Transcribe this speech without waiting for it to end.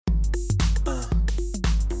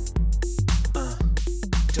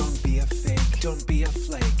be a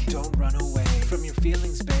flake. Don't run away from your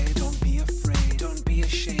feelings, babe. Don't be afraid. Don't be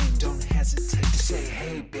ashamed. Don't hesitate to say,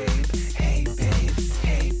 hey, babe. Hey, babe.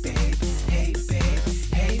 Hey, babe. Hey,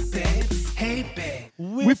 babe. Hey, babe. Hey, babe.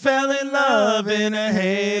 We fell in love in a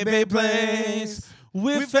hey babe place.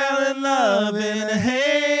 We fell in love in a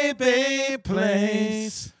hey babe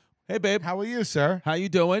place. Hey babe, How are you, sir? how you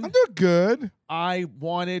doing? I'm doing good. I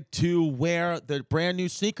wanted to wear the brand new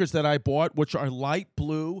sneakers that I bought, which are light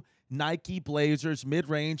blue Nike Blazers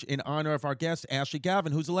mid-range, in honor of our guest Ashley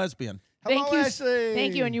Gavin, who's a lesbian. Thank Hello, you. Ashley.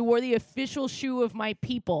 Thank you. And you wore the official shoe of my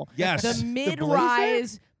people. Yes. The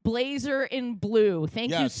mid-rise blazer in blue. Thank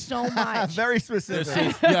you Yes. so much. Very specific. This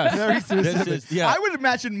is, yes. Very specific. This is, yeah. I would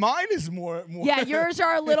imagine mine is more. Yeah, yours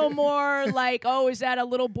are a little more like, oh, is that a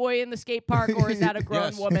little boy in the skate park or is that a grown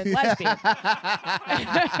Yes. woman lesbian?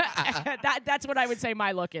 That's what I would say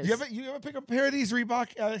my look is. You ever pick up a pair of these Reebok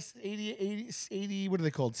 80, what are they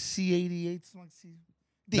called? C88?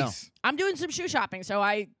 These. No. I'm doing some shoe shopping, so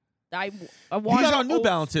I You want got on New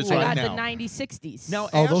Balances I right got now. the 90-60s. Now,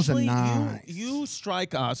 Oh, those are Ashley, nice. you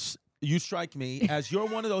strike us, you strike me as you're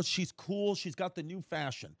one of those, she's cool, she's got the new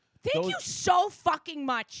fashion. Thank you so fucking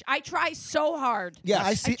much. I try so hard. Yes.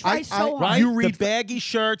 I see. try so hard. Right? You read the baggy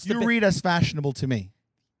shirts. You read as fashionable to me.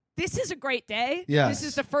 This is a great day. Yes. This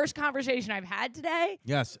is the first conversation I've had today.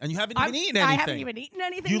 Yes, and you haven't even eaten anything. I haven't even eaten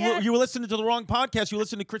anything yet. You were listening to the wrong podcast. You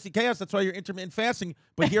listened to Chrissy Chaos. That's why you're intermittent fasting.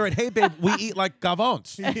 But here at Hey Babe, we eat like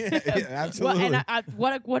Gavons. Yeah, absolutely. Well,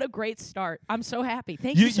 and what a great start. I'm so happy.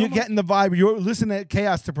 Thank you so You're much. getting the vibe. You're listening to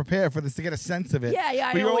Chaos to prepare for this, to get a sense of it.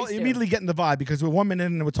 Yeah, But I you're always do. immediately getting the vibe because we're 1 minute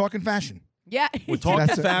in and we're talking fashion. Yeah. We're talking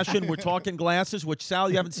That's it. fashion. We're talking glasses. Which Sal,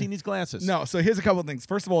 you haven't seen these glasses? No, so here's a couple of things.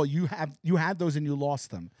 First of all, you had those and you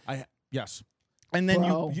lost them. Yes. And then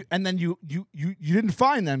Bro. you didn't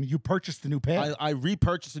find them. You purchased a new pair. I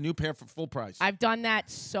repurchased a new pair for full price. I've done that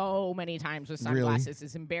so many times with Really? sunglasses.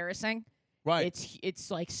 It's embarrassing. right.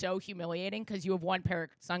 It's like so humiliating because you have one pair of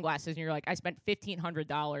sunglasses and you're like, I spent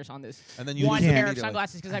 $1,500 on this And then you one lose them pair of immediately.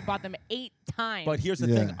 sunglasses because I bought them 8 times. But here's the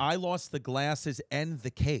Yeah. thing. I lost the glasses and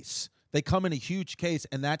the case. They come in a huge case,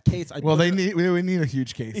 and that case, we put need a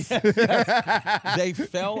huge case. they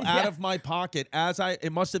fell out of my pocket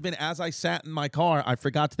it must have been as I sat in my car. I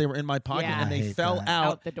forgot they were in my pocket, Yeah. and I they hate fell that.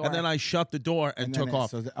 Out the door. and then I shut the door and then took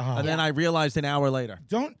off. oh. Then I realized an hour later.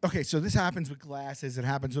 Okay, so this happens with glasses. It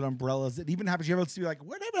happens with umbrellas. It even happens. You ever see like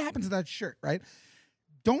whatever happens to that shirt, right?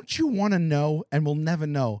 Don't you want to know, and we'll never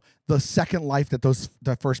know, the second life that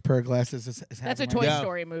that first pair of glasses is That's a having Toy right Yeah.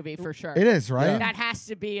 Story movie for sure. now? It is, right? Yeah. That has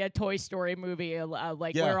to be a Toy Story movie,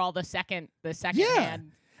 like Yeah. where all the second Yeah.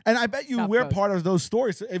 hand. And I bet you Stuff we're goes. part of those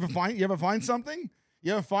stories. You ever find something?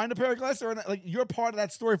 You ever find a pair of glasses? Or like you're part of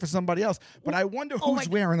that story for somebody else. But I wonder Oh who's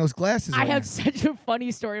my- wearing those glasses. I right have now. such a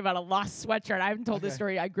funny story about a lost sweatshirt. I haven't told this Okay.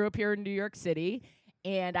 story. I grew up here in New York City,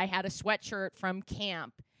 and I had a sweatshirt from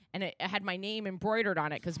camp. And it had my name embroidered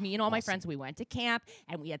on it because me and all my friends, we went to camp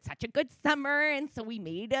and we had such a good summer. And so we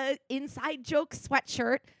made a inside joke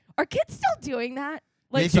sweatshirt. Are kids still doing that?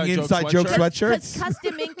 Making Inside inside joke joke Because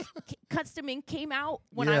sweatshirts. Custom Ink came out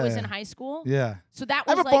when I was Yeah. in high school. Yeah. So that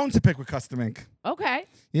I was have a like, bone to pick with Custom Ink. okay.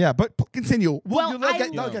 Yeah, but continue. Well,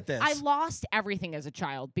 They'll get this. I lost everything as a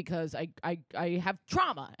child because I have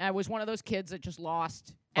trauma. I was one of those kids that just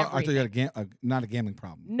lost I everything. thought you had not a gambling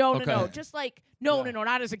problem. No, Okay. no. Just like, no,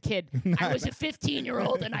 not as a kid. I was a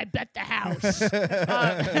 15-year-old and I bet the house.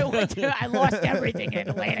 I lost everything in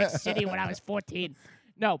Atlantic City when I was 14.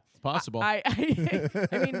 No. It's possible. I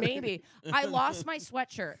mean, maybe. I lost my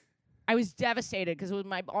sweatshirt. I was devastated because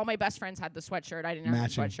all my best friends had the sweatshirt. I didn't have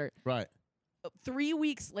Matching. the sweatshirt. right. 3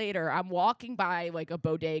 weeks later, I'm walking by like a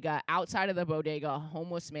bodega. Outside of the bodega, a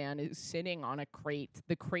homeless man is sitting on a crate.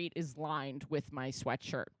 The crate is lined with my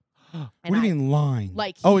sweatshirt. What do you mean line?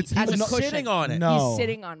 Like, it's as a was cushion. sitting on it. No. He's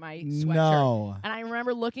sitting on my sweatshirt. No. And I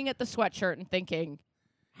remember looking at the sweatshirt and thinking,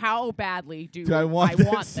 how badly do I want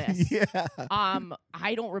this? Yeah.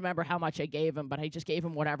 I don't remember how much I gave him, but I just gave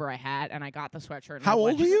him whatever I had, and I got the sweatshirt. and How I old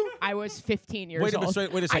went- were you? I was 15 years Wait a old.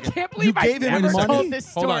 minute. Wait a I second. can't believe I gave him never money? told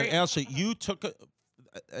this Hold on, story. Ashley. You took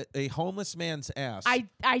a homeless man's ass.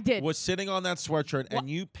 I did. Was sitting on that sweatshirt, and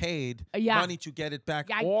you paid Yeah. money to get it back.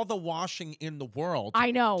 Yeah, All the washing in the world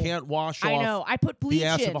I know. can't wash I off know. I put bleach the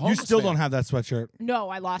ass in. of a You homeless still man. don't have that sweatshirt. No,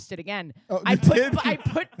 I lost it again. Oh, I you put did? I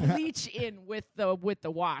put bleach in with the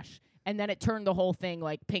wash, and then it turned the whole thing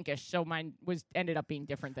like pinkish. So mine ended up being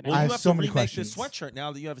different than Well, I you have have so to many remake questions. this sweatshirt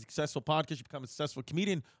now that you have a successful podcast. You become a successful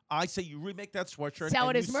comedian. I say you remake that sweatshirt Sell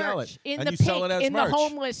and it as you sell merch it. in and the you pink, sell it as in merch. the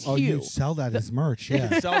homeless Oh, hue. you sell that as merch,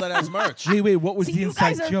 yeah. Sell that as merch. Wait, what was See, the you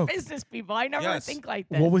inside guys are joke? business people. I never Yes. think like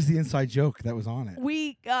this. What was the inside joke that was on it?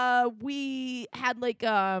 We had like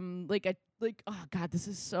a like, oh God, this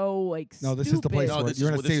is so like No, this stupid. is the place No, where this you're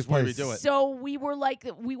is- in a this is safe where we place. do it. So we were like,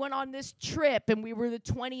 we went on this trip, and we were the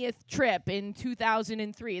 20th trip in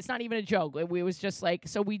 2003. It's not even a joke. We was just like,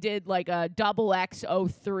 so we did like a double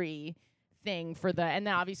X03 thing for the, and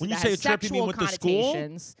then obviously When you that say has a trip, you mean sexual with the school?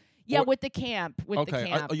 connotations. Yeah, Or- with the camp. With the Okay,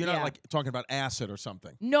 camp. you're yeah. not like talking about acid or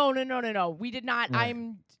something. No. We did not. Right.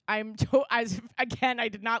 Again, I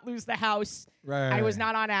did not lose the house. Right. I was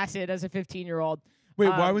not on acid as a 15-year-old. Wait,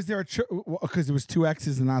 why was there a because it was 2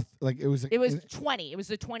 X's and not like it was. It was 20. It was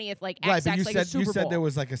the 20th, like right, XX, but you like said a Super Bowl. there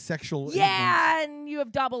was like a sexual. Yeah, and you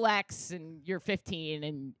have double X, and you're 15,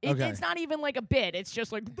 and Okay. it's not even like a bit. It's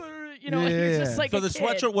just like, you know, Yeah, like, it's yeah, just yeah. like So a the kid.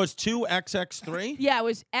 sweatshirt was 2XX3. Yeah, it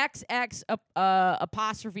was XX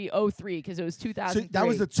apostrophe 03 because it was So 2003. that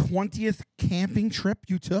was the 20th camping trip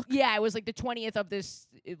you took. Yeah, it was like the 20th of this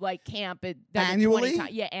like camp. It, that was Annually?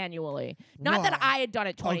 20 yeah, annually. Not Wow. that I had done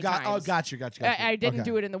it 20 times. Got you. I didn't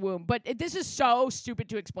do it in the womb. But this is so stupid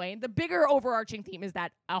to explain. The bigger overarching theme is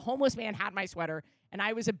that a homeless man had my sweater, and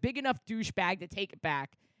I was a big enough douchebag to take it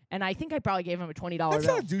back. And I think I probably gave him a $20 That's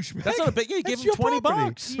bill. not a douchebag. That's not a big. Yeah, you That's gave him your 20 property.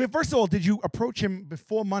 bucks. Wait, first of all, did you approach him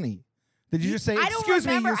before money? Did you just say, I don't "Excuse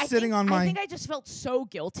me, remember. you're I sitting think, on my"? I think I just felt so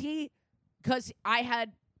guilty because I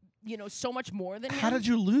had, so much more than How him. did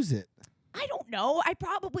you lose it? I don't know. I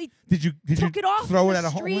probably Did you took it off throw in it at the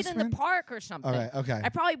a street homeless in man? the park or something. All right, okay. I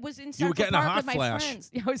probably was in You Central were getting a Park hot with my flash.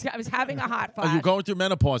 friends. I was having a hot flash. Oh, you're going through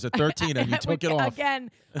menopause at 13 and you took it off.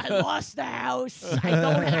 Again, I lost the house. I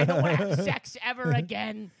don't want to have sex ever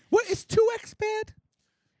again. What is 2X bad?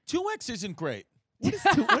 2X isn't great. What is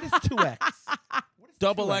 2X?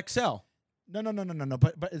 Double 2X? XL. No.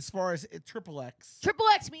 But as far as triple X. Triple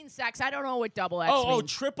X means sex. I don't know what double X Oh,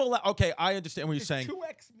 means. triple. Okay, I understand what you're Does saying.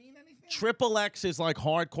 2X mean anything? Triple X is like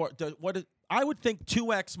hardcore. I would think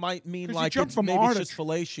 2X might mean 'Cause you like jump it's from maybe R it's to just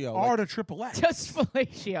fellatio. R like, to triple X. Just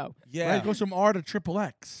fellatio. yeah, Right? It goes from R to triple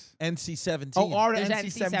X. NC-17. Oh, R to There's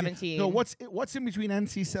NC-17. NC-17. No, what's in between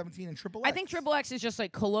NC-17 and triple X? I think triple X is just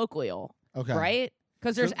like colloquial, Okay. right?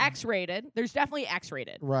 Because there's So- X-rated. There's definitely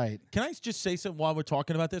X-rated. Right. Can I just say something while we're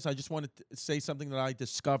talking about this? I just wanted to say something that I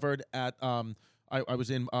discovered at. I was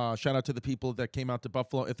in. Shout out to the people that came out to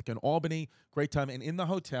Buffalo, Ithaca, and Albany. Great time. And in the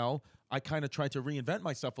hotel, I kind of tried to reinvent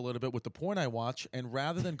myself a little bit with the porn I watch. And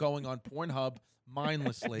rather than going on Pornhub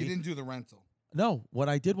mindlessly, You didn't do the rental. no, what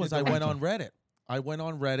I did was Did the I went rental. on Reddit. I went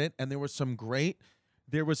on Reddit, and there was some great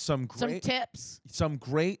Some tips. some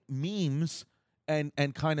great memes and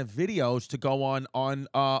kind of videos to go on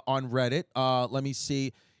Reddit. Let me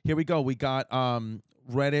see. Here we go. We got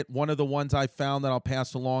Reddit. One of the ones I found that I'll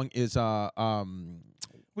pass along is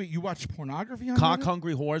Wait, you watch pornography on Cock Reddit?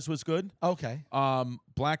 Hungry Whores was good. Okay.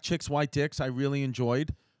 Black Chicks, White Dicks, I really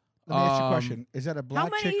enjoyed. Let me ask you a question. Is that a How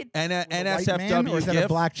black many? chick And with a white man, or NSFW is that GIF. a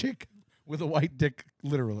black chick with a white dick,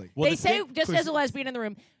 literally? Well, They the say, thing- just as a lesbian in the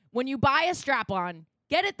room, when you buy a strap-on,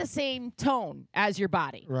 get it the same tone as your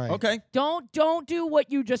body. Right. Okay, Don't do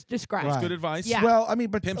what you just described. Right. good advice. Yeah. Well, I mean,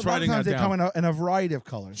 but Pimp's a lot of writing times that they come in a variety of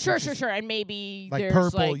colors. Sure, which sure, is sure. And maybe Like there's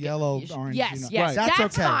purple, like, yellow, orange. Yes, you know. yes. That's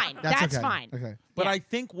That's okay. fine. That's okay. fine. Okay. But Yeah. I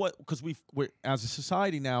think because we're as a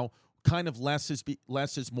society now, kind of less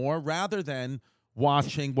is more. Rather than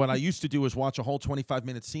watching what I used to do is watch a whole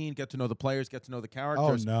 25-minute scene, get to know the players, get to know the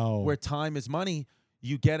characters. Oh, no. Where time is money.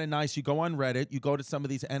 You get you go on Reddit, you go to some of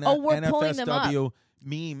these we're pulling them up. NFSW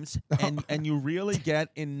memes, and you really get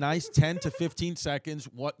in nice 10 to 15 seconds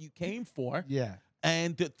what you came for. Yeah.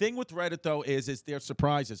 And the thing with Reddit though is they're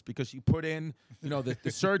surprises because you put in, the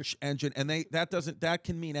search engine, and that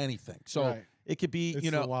can mean anything. So Right. it could be, It's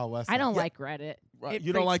the Wild West. I don't Yeah. like Reddit. Right, It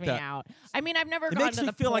you don't freaks like me that. out. I mean, I've never It gone makes to me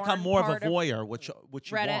the feel like I'm porn more of a part voyeur, which you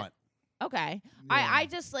Reddit. want. Okay. Yeah. I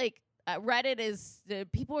just like Reddit is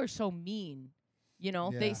people are so mean.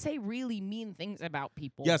 Yeah. They say really mean things about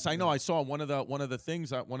people. Yes, I know. I saw one of the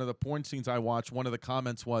things one of the porn scenes I watched. One of the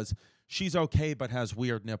comments was, "She's okay, but has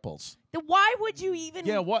weird nipples." Then why would you even?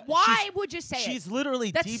 Yeah, what? Why would you say She's it?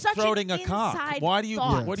 literally That's deep such an throating a cock. inside Why do you?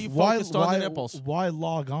 thought. What do you Why- focused on the nipples? Why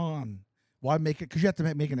log on? Why make it? Because you have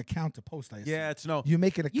to make an account to post. I assume. Yeah, it's no. You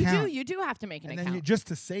make an You account. do have to make an and account. then just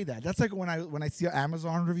to say that. That's like when I see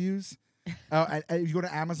Amazon reviews. You go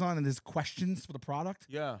to Amazon and there's questions for the product.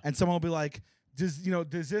 Yeah. And someone will be like, does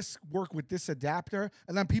this work with this adapter?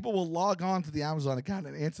 And then people will log on to the Amazon account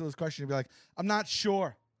and answer those questions and be like, I'm not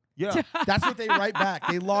sure. Yeah. That's what they write back.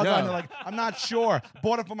 They log Yeah. on. They're like, I'm not sure.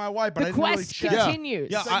 Bought it for my wife, but the I didn't really quest check.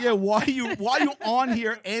 continues. Yeah. So, why are you on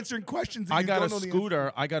here answering questions? And I you got don't a know the answer?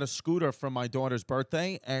 scooter. I got a scooter from my daughter's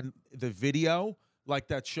birthday, and the video like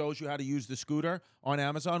that shows you how to use the scooter on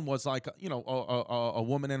Amazon was like, you know, a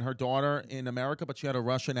woman and her daughter in America, but she had a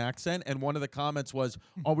Russian accent. And one of the comments was,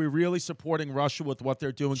 are we really supporting Russia with what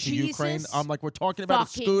they're doing to Ukraine? Jesus I'm like, we're talking about a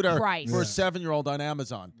fucking scooter Christ. for a 7-year-old on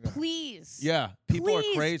Amazon. Please. Yeah, people are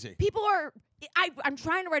Please. crazy. People are. I'm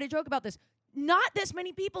trying to write a joke about this. Not this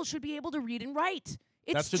many people should be able to read and write.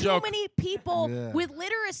 It's That's the too joke. many people Yeah. with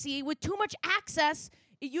literacy, with too much access.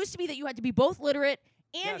 It used to be that you had to be both literate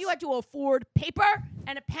and Yes. you had to afford paper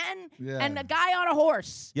and a pen Yeah. and a guy on a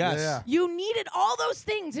horse. Yes. Yeah. You needed all those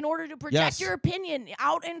things in order to project Yes. your opinion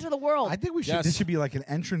out into the world. I think we should. Yes. This should be like an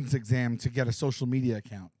entrance exam to get a social media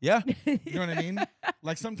account. Yeah. You know what I mean?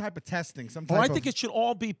 Like some type of testing. Some type Well, I of, think it should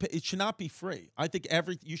all be. It should not be free. I think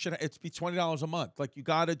you should. It's be $20 a month. Like you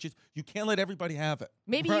gotta you can't let everybody have it.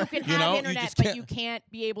 Maybe you can You have know, you internet, just but can't- you can't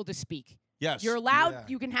be able to speak. Yes. You're allowed. Yeah.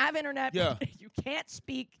 You can have internet, Yeah. but you can't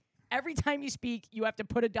speak. Every time you speak, you have to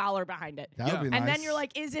put $1 behind it. that would Yeah. be And nice. then you're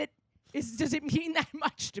like, does it mean that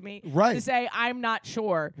much to me? Right. To say I'm not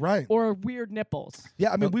sure. Right. Or weird nipples.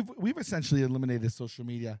 Yeah, I mean, we've essentially eliminated social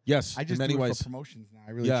media. Yes. I just in many do it ways. for promotions now.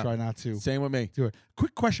 I really Yeah. try not to Same with me. do it.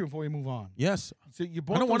 Quick question before we move on. Yes. So you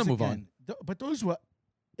bought don't wanna those move on. again. But those were,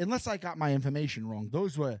 unless I got my information wrong,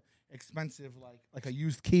 those were expensive, like a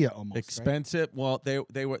used Kia almost. right? Expensive. Well, they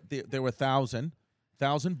were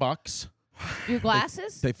 $1,000. Your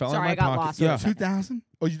glasses? They fell in Sorry, my I got pocket. lost. Yeah. for a second. 2,000?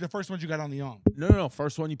 Oh, the first ones you got on the arm. No.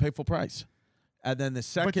 First one you pay full price, and then the But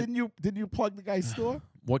second. didn't you plug the guy's store?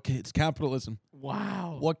 It's capitalism.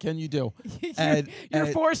 Wow. What can you do? You're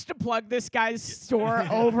forced to plug this guy's store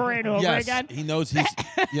over and over Yes, again. he knows he's.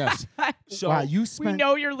 Yes. So, wow, you We spent.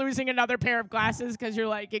 know you're losing another pair of glasses because you're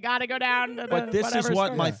like, you got to go down to the but this is whatever what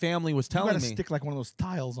store. my Yeah. family was You telling gotta me. stick like one of those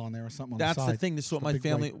tiles on there or something on That's the the side. thing. This is what Just a my big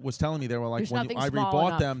family white- was telling me. They were like, There's when nothing I small rebought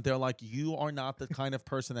enough. them, they're like, you are not the kind of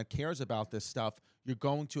person that cares about this stuff. You're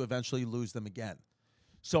going to eventually lose them again.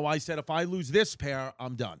 So I said, if I lose this pair,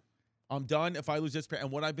 I'm done. I'm done if I lose this pair.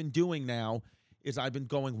 And what I've been doing now is I've been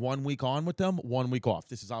going 1 week on with them, 1 week off.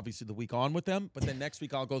 This is obviously the week on with them, but then next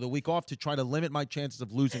week I'll go the week off to try to limit my chances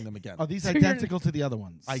of losing them again. Are these So you're- identical to the other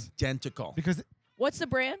ones? Identical. Because What's the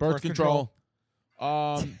brand? Birth Birth control.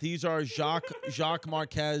 These are Jacques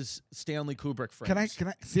Marquez, Stanley Kubrick frames. can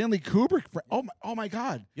I Stanley Kubrick? Oh my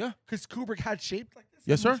God! Yeah. Because Kubrick had shaped like this.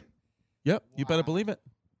 Yes, sir. Wow. Yep, you better believe it.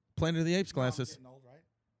 Planet of the Apes glasses. Getting old, right?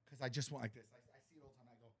 Because I just want like this. I see it all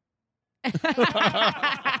the time.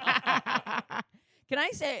 I go. Can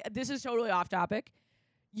I say, this is totally off topic.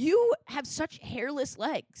 You have such hairless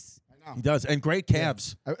legs. I know. He does, and great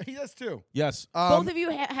calves. He does too. Yes, Both of you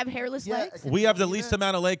have hairless yeah, legs? we have the least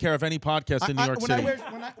amount of leg hair of any podcast in New York City.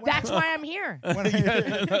 That's why I'm here.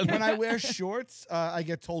 When I wear shorts, I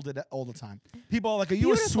get told it all the time. People are like, "Are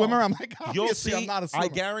you a Beautiful. swimmer?" I'm like, You'll "Obviously, see. I'm not a swimmer." I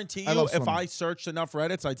guarantee I you, love if swimming. I searched enough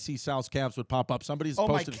Reddits, I'd see Sal's calves would pop up. Somebody's Oh,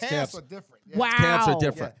 my posted his calves calves. are different. Yeah. Wow. Calves are Yeah,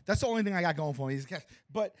 different. that's the only thing I got going for me. Is calves.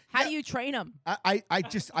 But How yeah, do you train them? I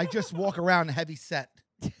just walk around heavy set,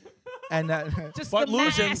 and Just But the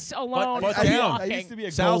losing- mass alone. but of down. walking. I used to be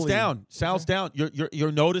a Sal's goalie. down. Sal's down.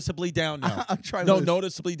 You're noticeably down now. I'm trying No, to.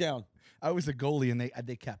 noticeably down. I was a goalie, and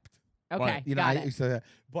they kept. Okay, Right. You know, got I it. used to.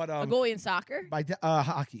 But A goalie in soccer? my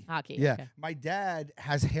hockey. Hockey. Yeah, okay. my dad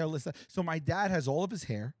has hairless. So my dad has all of his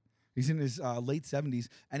hair. He's in his late 70s,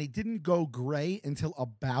 and he didn't go gray until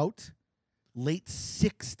about late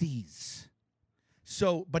 60s.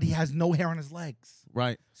 So, but he has no hair on his legs.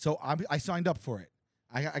 Right. So I signed up for it.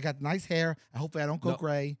 I got nice hair. Hopefully I don't go No.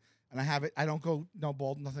 gray, and I have it. I don't go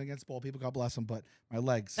bald. Nothing against bald people. God bless them. But my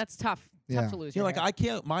legs. That's tough. Yeah. Tough to lose. You're your like, hair. I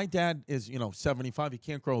can't. My dad is 75. He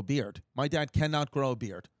can't grow a beard. My dad cannot grow a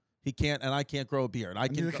beard. He can't, and I can't grow a beard. I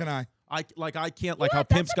can. Neither can I. I can't You like how have-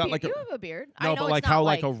 that's Pimp's got like a. you have a beard. I No, know but it's like not how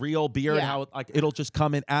like a real beard, Yeah. how like it'll just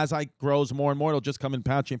come in as I grows more and more. It'll just come in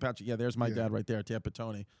patchy and patchy. Yeah, there's my Yeah. dad right there, Tampa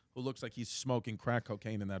Tony, who looks like he's smoking crack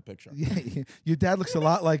cocaine in that picture. Yeah, your dad looks a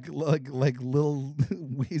lot like Lil.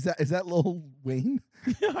 Is that Lil Wayne?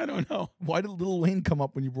 Yeah, I don't know. Why did Lil Wayne come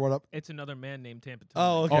up when you brought up? It's another man named Tampa.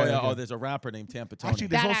 Oh, okay. Oh yeah. okay. Oh, there's a rapper named Tampa Tony. Actually,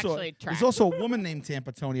 That there's also actually there's tracks. also a woman named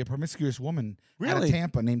Tampa Tony, a promiscuous woman out Really? of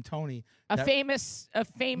Tampa named Tony. A that- famous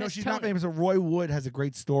No, she's Tony. not famous. Roy Wood has a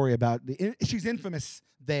great story about she's infamous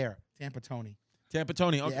there, Tampa Tony. Tampa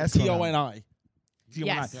Tony. Okay. S-O-N. Toni.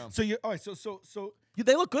 Yes. Yeah. So you all right? So Yeah,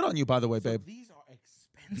 they look good on you, by the way, so babe. these are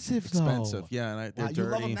expensive. Expensive. Though. Yeah, and they're Wow, you dirty.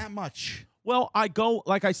 love them that much. Well, I go,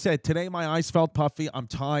 like I said, today my eyes felt puffy. I'm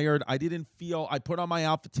tired. I put on my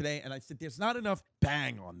outfit today and I said, there's not enough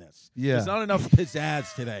bang on this. Yeah. There's not enough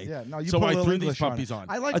pizzazz today. Yeah, no, you so put a I little threw English these puppies on.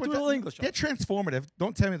 I like I what threw a little English on. They're transformative.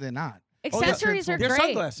 Don't tell me they're not. Accessories are They're great.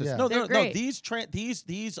 sunglasses. Yeah. No, They're no. great. These transition.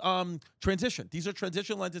 These are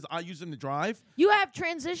transition lenses. I use them to drive. You have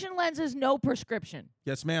transition lenses, no prescription.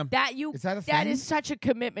 Yes, ma'am. Is that a That thing? is such a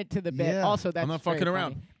commitment to the bit. Yeah. Also, that's I'm not very fucking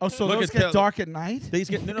around. funny. Oh, so Look those at get the- dark at night? These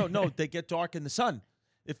get no. They get dark in the sun.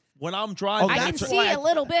 When I'm driving, I can that's see why a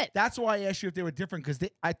little bit. That's why I asked you if they were different, because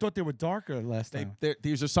I thought they were darker last time.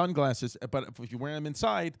 these are sunglasses. But if you wear them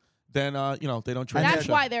inside, then they don't transition. That's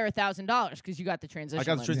why they're $1,000 because you got the transition. I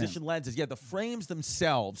got the lenses. transition lenses. Yeah, the frames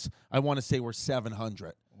themselves, I want to say, were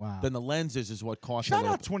 $700. Wow. Then the lenses is what cost a Shout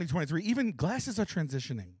little. out 2023. Even glasses are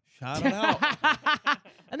transitioning. Shout them out.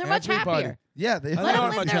 And they're much Everybody. happier. Yeah, they I Let know them I'm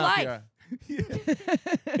live much their happier.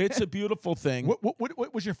 It's a beautiful thing.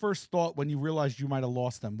 What was your first thought when you realized you might have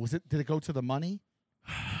lost them? Did it go to the money?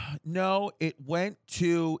 No, it went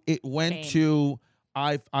to Fame.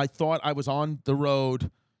 I thought I was on the road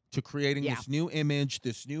to creating Yeah. this new image,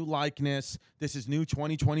 this new likeness. This is new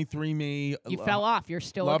 2023 me. You fell off. You're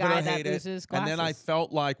still a Love it guy or that hate it. loses glasses. And then I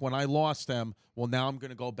felt like when I lost them, well, now I'm going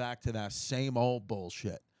to go back to that same old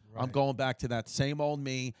bullshit. I'm Right. going back to that same old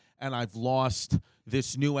me, and I've lost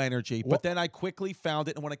this new energy. But then I quickly found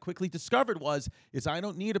it, and what I quickly discovered is I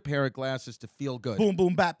don't need a pair of glasses to feel good. Boom,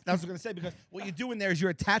 boom, bap. That's what I was going to say, because what you're doing there is you're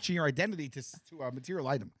attaching your identity to a material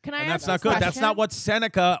item. Can I And ask that's not a good. question? That's not what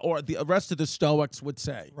Seneca or the rest of the Stoics would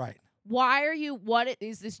say. Right. Why are you? What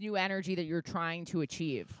is this new energy that you're trying to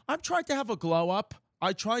achieve? I'm trying to have a glow up.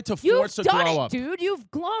 I tried to You've force a done glow it, up. dude.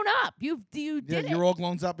 You've grown up. You Yeah, did you're it. all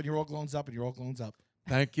glown up, and you're all glown up, and you're all glown up.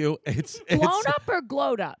 Thank you. It's Blown up or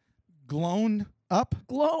glowed up? Glown up?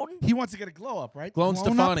 Glown. He wants to get a glow up, right? Glown Glown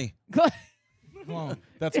up? Stefani. Glown.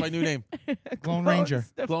 That's my new name. Glown Ranger.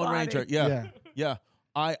 Glown Ranger. Yeah.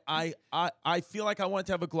 I feel like I wanted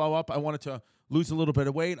to have a glow up. I wanted to lose a little bit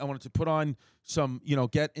of weight. I wanted to put on some,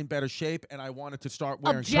 get in better shape, and I wanted to start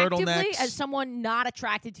wearing Objectively, turtlenecks. as someone not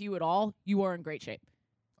attracted to you at all, you are in great shape.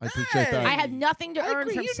 I appreciate Hey! that. I had nothing to I earn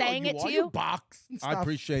agree. from You know saying it are. to You you. box and I stuff.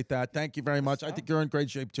 appreciate that. Thank you very much. I think you're in great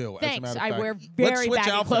shape too. As a Thanks. matter of I fact. wear Let's very switch baggy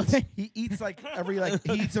outfits. clothing. He eats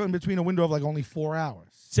he eats in between a window of like only 4 hours.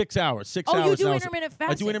 6 hours. 6 Oh, hours. you do now. intermittent I do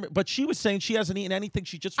fasting. intermittent, but she was saying she hasn't eaten anything.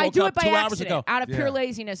 She just I woke do up it by 2 hours accident, ago. out of Yeah. pure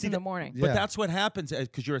laziness in the morning. Yeah. But that's what happens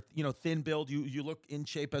because you're thin build. You look in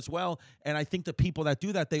shape as well. And I think the people that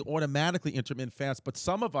do that, they automatically intermittent fast. But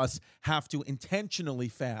some of us have to intentionally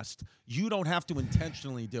fast. You don't have to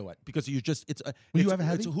intentionally do it because you just it's you ever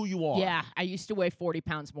it's heavy? who you are. Yeah, I used to weigh 40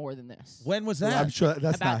 pounds more than this. When was Well, that? I'm sure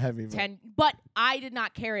that's About not heavy. but- 10, but I did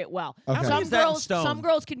not carry it well. Okay. How many is that in stone? Some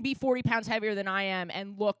girls can be 40 pounds heavier than I am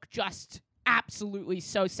and look just absolutely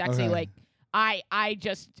so sexy. Okay. Like I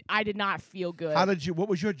did not feel good. What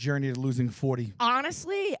was your journey to losing 40?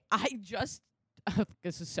 Honestly,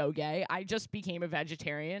 this is so gay. I just became a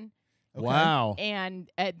vegetarian. Okay. Wow. And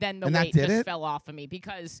then the And that weight did just it? fell off of me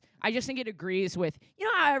because I just think it agrees with,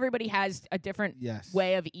 how everybody has a different Yes.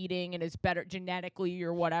 way of eating and is better genetically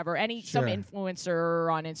or whatever. Some Sure.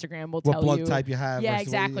 influencer on Instagram will What tell blood you. type you have. Yeah, versus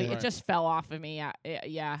what you exactly. eat. It just fell off of me.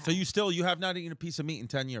 Yeah. So you have not eaten a piece of meat in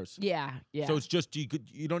 10 years. Yeah. So it's just you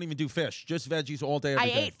don't even do fish, just veggies all day. I Every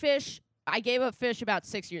day. ate fish. I gave up fish about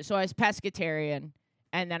 6 years. So I was pescatarian,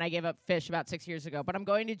 and then I gave up fish about 6 years ago. But I'm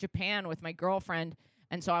going to Japan with my girlfriend,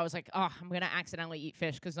 and so I was like, oh, I'm gonna accidentally eat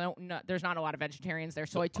fish because there's not a lot of vegetarians there.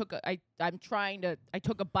 So I took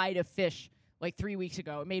a bite of fish like 3 weeks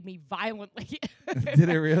ago. It made me violently. Did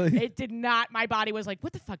it really? It did not. My body was like,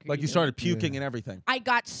 what the fuck are Like you you doing? started puking and everything. I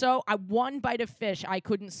one bite of fish, I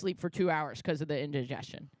couldn't sleep for 2 hours because of the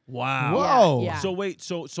indigestion. Wow. Whoa. Yeah. So wait,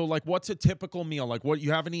 so like, what's a typical meal? Like, what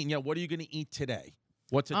you haven't eaten yet? What are you going to eat today?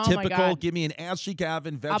 What's a Oh my typical? God. Give me an Ashley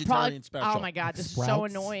Gavin I'll vegetarian probably, special. oh my God, this is so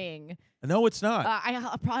Sprouts? annoying. No, it's not.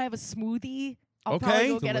 I'll probably have a smoothie. I'll Okay. probably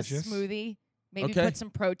go Delicious. get a smoothie. Maybe Okay. put some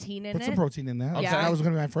protein in Put it. some protein in there. Okay. That was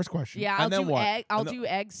going to be my first question. Yeah, And I'll then do what? egg. I'll And the- do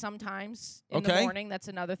eggs sometimes in Okay. the morning. That's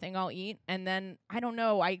another thing I'll eat. And then I don't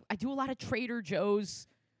know. I do a lot of Trader Joe's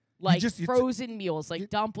like you frozen meals, like you-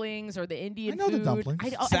 dumplings or the Indian know the food. dumplings. I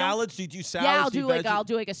don't- Salads? Do you do salads? Yeah, Do you I'll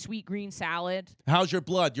do like a sweet green salad. How's your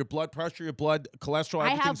blood? Your blood pressure? Your blood cholesterol?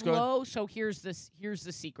 I Everything's have good. low, so here's the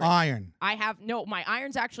secret. Iron. My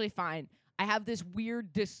iron's actually fine. I have this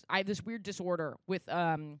weird disorder with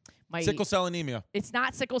my Sickle cell anemia. It's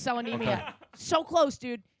not sickle cell anemia. So close,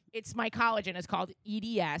 dude. It's my collagen. It's called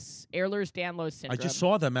EDS, Ehlers-Danlos syndrome. I just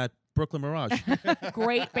saw them at Brooklyn Mirage.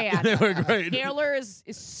 Great band. They were great. Ehlers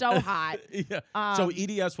is so hot. Yeah. So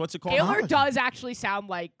EDS, what's it called? Ehlers does actually sound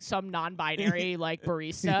like some non-binary like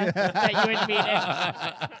barista that you would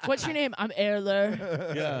meet. What's your name? I'm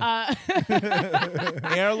Ehlers. Yeah.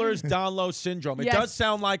 Ehlers-Danlos syndrome. It Yes. does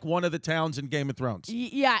sound like one of the towns in Game of Thrones.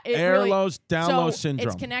 Yeah, it really. Ehlers-Danlos So syndrome.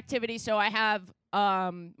 it's connectivity. So I have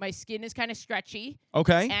My skin is kind of stretchy.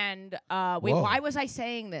 Okay. And wait, Whoa. why was I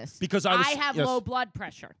saying this? Because I have low blood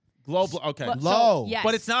pressure. Okay. Low. Yes.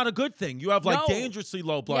 But it's not a good thing. You have like No. dangerously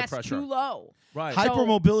low blood yes, pressure. too low. Right.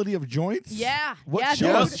 Hypermobility of joints. Yeah. What? Yeah, Show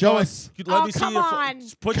dude. us. Show us. Let Oh, me see come your on.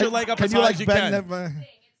 Put your leg up Can as you high like as you bend can. them?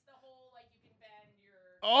 It's the whole like you can bend your.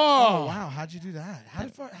 Oh Oh. wow! How'd you do that?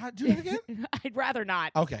 How do that again? I'd rather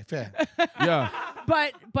not. Okay, fair. Yeah.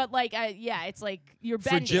 But like yeah, it's like you're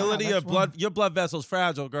bending. Fragility Wow, of that's blood. Your blood vessel's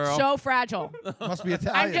fragile, girl. So fragile. Must be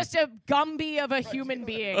Italian. I'm just a Gumby of a human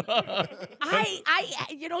being.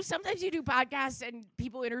 Sometimes you do podcasts and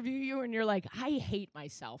people interview you and you're like, I hate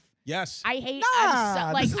myself. yes. I hate.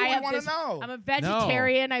 Nah, like this is what I I have wanna this. know. I'm a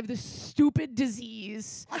vegetarian. I have this stupid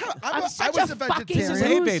disease. I'm such was a a fucking vegetarian.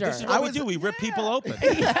 Hey, loser. babe, this is what we do. We rip people open.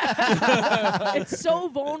 It's so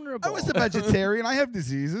vulnerable. I was a vegetarian. I have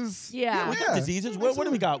diseases. Yeah. We got diseases. What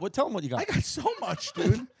do we got? Tell them what you got. I got so much,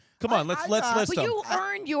 dude. Come on, let's list But them. you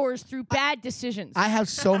earned yours through bad decisions. I have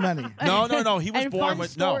so many. No. He was and born fun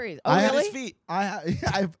with stories. no. Oh, I have really? His feet.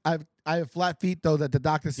 I have flat feet though that the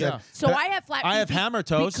doctor said. Yeah. So that- I have flat. I feet have hammer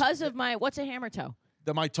toes. because of my. What's a hammer toe?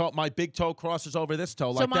 My big toe crosses over this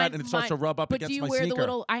toe So like mine- that, and it starts to rub up But against do you my wear sneaker. the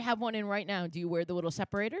little? I have one in right now. Do you wear the little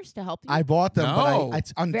separators to help you? I bought them, No. but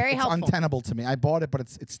it's Very it's helpful. untenable to me. I bought it, but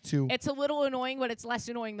it's too. It's a little annoying, but it's less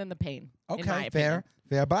annoying than the pain. in my Okay, opinion.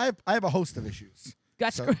 fair. But I have a host of issues.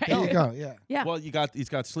 That's So great. there you go. Yeah. Yeah. Well, he's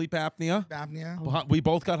got sleep apnea. Apnea, We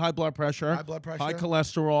both got high blood pressure. high blood pressure, High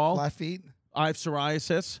cholesterol. flat feet. I have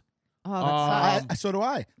psoriasis. Oh, that sucks. So do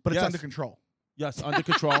I, but it's Yes. under control. Yes, under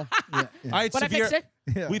control. Yeah. I had But I severe. fixed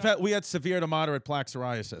it. Yeah. We had severe to moderate plaque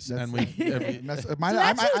psoriasis, and we. So I that's might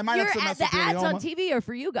have some the ads on mesothelioma. TV are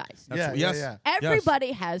for you guys. Yeah, yes. yeah.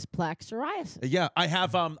 Everybody has plaque psoriasis. Yeah,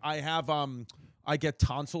 I get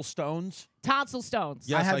tonsil stones. Tonsil stones.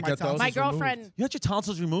 Yes, had I my get those. tonsils My removed. girlfriend. You had your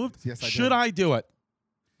tonsils removed? Yes, I Should did. I do it?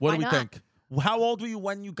 What Why do we not? think? How old were you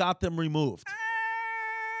when you got them removed?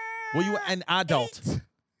 Were you an adult?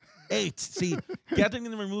 8. See, getting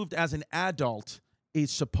them removed as an adult is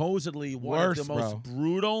supposedly one Worse, of the most bro.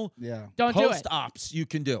 brutal Yeah. Don't do it. post-ops you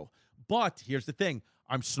can do. But here's the thing.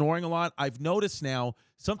 I'm snoring a lot. I've noticed now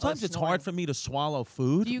sometimes it's hard snoring. for me to swallow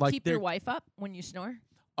food. Do you like keep your wife up when you snore?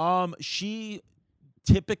 She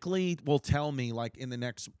typically will tell me like in the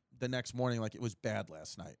next morning, like it was bad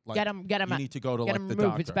last night. Like Get 'em you need to go to Get like them the removed.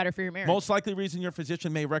 doctor. It's better for your marriage. Most likely reason your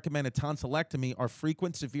physician may recommend a tonsillectomy are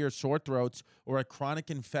frequent severe sore throats or a chronic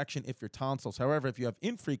infection if your tonsils. However, if you have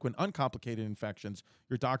infrequent uncomplicated infections,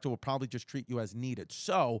 your doctor will probably just treat you as needed.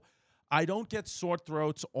 So I don't get sore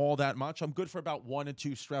throats all that much. I'm good for about 1 to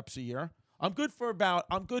 2 streps a year. I'm good for about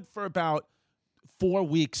 4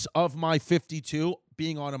 weeks of my 52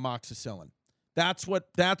 being on amoxicillin. That's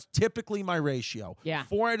typically my ratio. Yeah.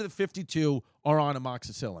 4 out of the 52 are on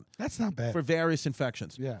amoxicillin That's not bad. for various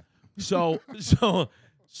infections. Yeah.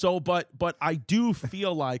 But I do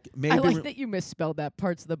feel like maybe I like that you misspelled that.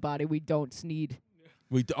 Parts of the body we don't need.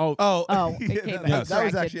 we d- oh, Oh, Oh, it yeah, came that, out that was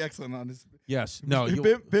corrected. actually excellent on this. yes, no, you,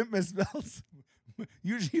 Bimp misspells.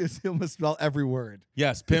 Usually he'll misspell every word.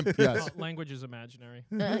 yes, pimp, yes, Language is imaginary.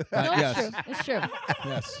 No, yes. it's true. It's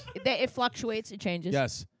true. yes, It fluctuates. It changes.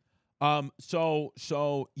 yes. So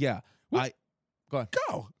yeah, go ahead.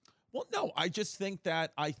 Go. Well, no, I just think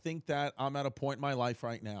that I'm at a point in my life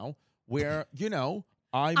right now where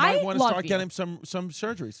I might want to love start you. getting some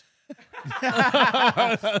surgeries.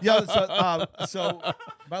 So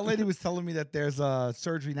my lady was telling me that there's a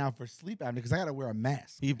surgery now for sleep apnea because I got to wear a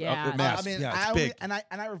mask. Yeah. Mask. I mean, yeah, it's I big.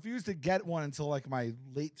 I refused to get one until like my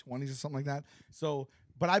late 20s or something like that. So,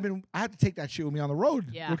 but I had to take that shit with me on the road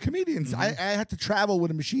Yeah. with comedians. I had to travel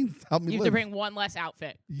with a machine to help me You have live. to bring one less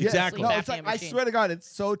outfit. Yes. Exactly. No, Sleep it's like apnea I machine. swear to God, it's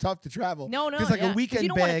so tough to travel. No, It's like yeah. a 'Cause weekend you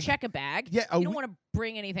don't want bag. to check a bag. Yeah, you don't want to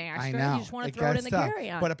bring anything extra. I know. You just want to throw it in the gets tough.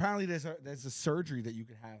 carry-on. But apparently there's a surgery that you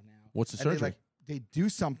could have now. What's the And surgery? They do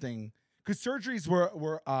something because surgeries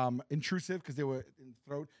were intrusive because they were in the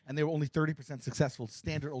throat and they were only 30% successful.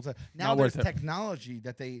 Standard old. Now Not there's worth it. technology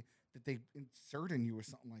that they insert in you or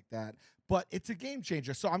something like that. But it's a game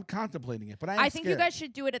changer. So I'm contemplating it. But I think you guys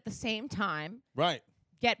should do it at the same time. Right.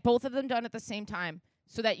 Get both of them done at the same time,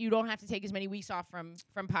 so that you don't have to take as many weeks off from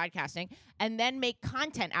podcasting, and then make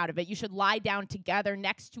content out of it. You should lie down together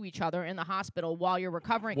next to each other in the hospital while you're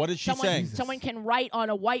recovering. What is she saying? Someone can write on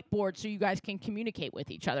a whiteboard so you guys can communicate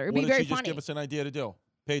with each other. It'd What be did very she just funny. give us an idea to do?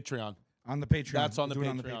 Patreon. on the Patreon. That's on We'll the do it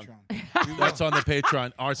on the Patreon. Patreon. That's on the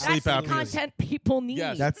Patreon. Our sleep That's the apnea. content people need.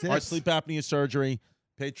 Yes. That's Our it. sleep apnea surgery.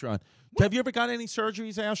 Patreon. Have you ever got any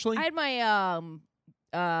surgeries, Ashley? I had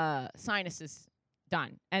my sinuses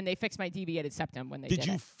done. And they fixed my deviated septum when they did Did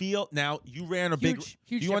you it. feel now you ran a big Huge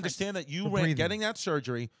do you difference. understand that you For ran breathing. getting that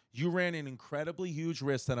surgery, you ran an incredibly huge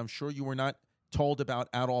risk that I'm sure you were not told about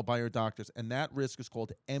at all by your doctors, and that risk is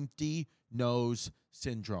called empty nose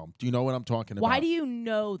syndrome. Do you know what I'm talking about? Why do you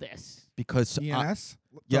know this? Because ENS?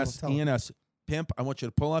 yes, Tell us. ENS. Pimp, I want you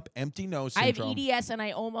to pull up empty nose I have syndrome. EDS and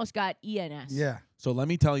I almost got ENS. Yeah. So let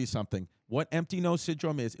me tell you something. What empty nose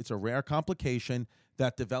syndrome is, it's a rare complication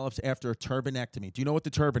that develops after a turbinectomy. Do you know what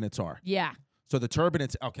the turbinates are? Yeah. So the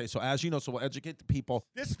turbinates, okay, so as you know, so we'll educate the people.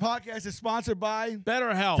 This podcast is sponsored by.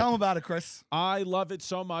 BetterHelp. Tell them about it, Chris. I love it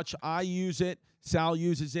so much. I use it. Sal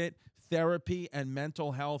uses it. Therapy and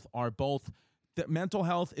mental health are both. Mental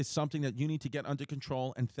health is something that you need to get under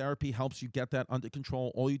control, and therapy helps you get that under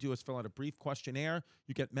control. All you do is fill out a brief questionnaire.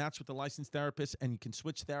 You get matched with a licensed therapist, and you can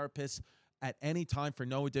switch therapists at any time for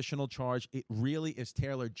no additional charge. It really is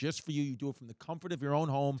tailored just for you. You do it from the comfort of your own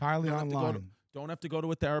home. Entirely Don't have to go to- online. Don't have to go to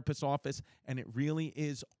a therapist's office, and it really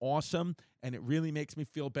is awesome, and it really makes me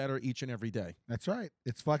feel better each and every day. That's right.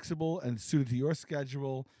 It's flexible and suited to your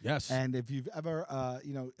schedule. Yes. And if you've ever,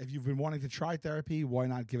 if you've been wanting to try therapy, why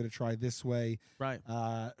not give it a try this way? Right.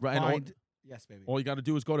 Right. and Yes, baby. all you got to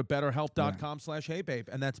do is go to betterhelp.com/heybabe,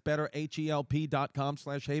 and that's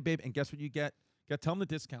betterhelp.com/heybabe, and guess what you get? Tell them the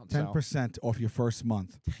discount, Sal. 10% off your first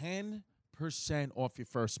month. 10% off your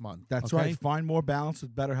first month. That's okay? right. Find more balance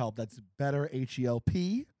with BetterHelp. That's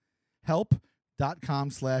BetterHelp.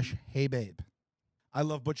 Help.com/heybabe. I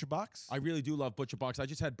love Butcher Box. I really do love Butcher Box. I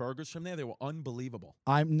just had burgers from there. They were unbelievable.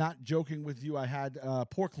 I'm not joking with you. I had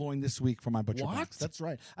pork loin this week for my Butcher What? Box. That's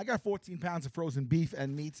right. I got 14 pounds of frozen beef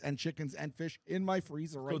and meats and chickens and fish in my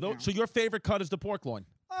freezer right now. So your favorite cut is the pork loin?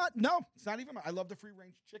 No, it's not even. I love the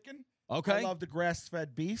free-range chicken. Okay. I love the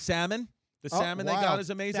grass-fed beef. Salmon? The Oh, salmon they got wild. is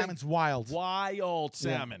amazing. Salmon's wild. Wild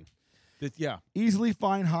salmon. Yeah. Easily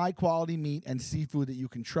find high-quality meat and seafood that you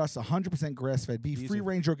can trust. 100% grass-fed beef, Easy.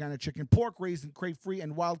 free-range organic chicken, pork raised and crate-free,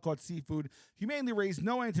 and wild-caught seafood. Humanely raised,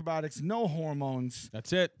 no antibiotics, no hormones.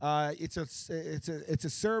 That's it. It's a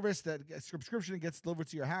service that a subscription that gets delivered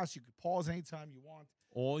to your house. You can pause anytime you want.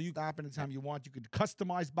 Stop anytime you want. You could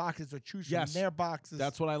customize boxes or choose from their boxes.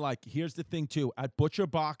 That's what I like. Here's the thing, too. At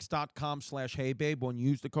butcherbox.com/heybabe, when you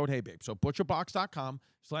use the code heybabe. So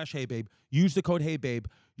butcherbox.com/heybabe. Use the code heybabe.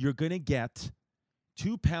 You're going to get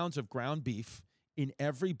 2 pounds of ground beef in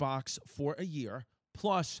every box for a year,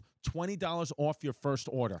 plus $20 off your first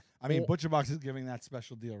order. I mean, ButcherBox is giving that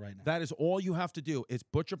special deal right now. That is all you have to do. Is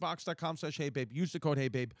butcherbox.com/heybabe. Use the code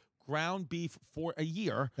heybabe. Ground beef for a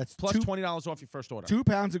year. That's plus $20 off your first order. 2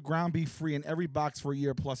 pounds of ground beef free in every box for a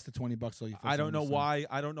year, plus the $20 all you. I don't know why.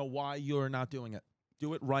 I don't know why you're not doing it.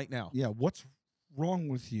 Do it right now. Yeah, what's wrong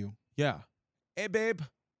with you? Yeah. Hey, babe.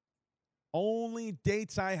 Only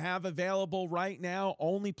dates I have available right now.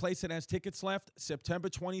 Only place that has tickets left. September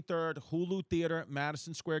 23rd, Hulu Theater,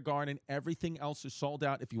 Madison Square Garden. Everything else is sold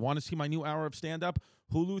out. If you want to see my new hour of stand-up,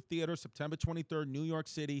 Hulu Theater, September 23rd, New York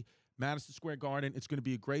City, Madison Square Garden. It's going to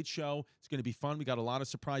be a great show. It's going to be fun. We got a lot of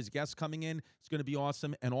surprise guests coming in. It's going to be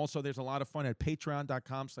awesome. And also, there's a lot of fun at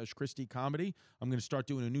patreon.com/Christy Comedy. I'm going to start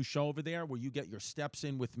doing a new show over there where you get your steps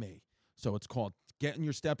in with me. So it's called Getting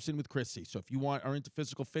Your Steps In with Christy. So if you are into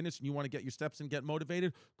physical fitness and you want to get your steps in, get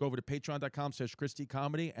motivated, go over to patreon.com/Christy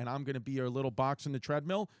Comedy, and I'm going to be your little box in the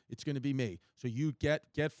treadmill. It's going to be me. So you get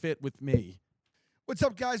fit with me. What's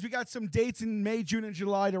up, guys? We got some dates in May, June, and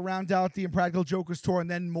July to round out the Impractical Jokers tour, and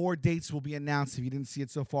then more dates will be announced if you didn't see it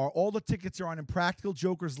so far. All the tickets are on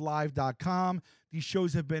ImpracticalJokersLive.com. These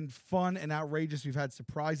shows have been fun and outrageous. We've had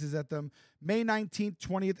surprises at them. May 19th,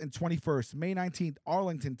 20th, and 21st. May 19th,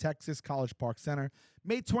 Arlington, Texas, College Park Center.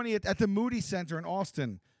 May 20th at the Moody Center in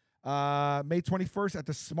Austin. May 21st at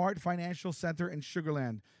the Smart Financial Center in Sugar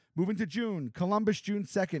Land. Moving to June, Columbus, June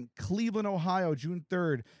 2nd, Cleveland, Ohio, June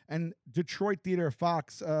 3rd, and Detroit Theater,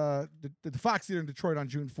 Fox, the Fox Theater in Detroit on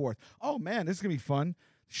June 4th. Oh, man, this is going to be fun.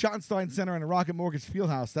 Schottenstein Center and the Rocket Mortgage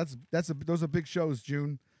Fieldhouse. Those are big shows,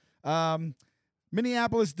 June.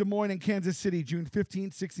 Minneapolis, Des Moines, and Kansas City, June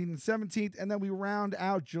 15th, 16th, and 17th. And then we round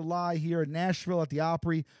out July here in Nashville at the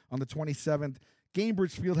Opry on the 27th.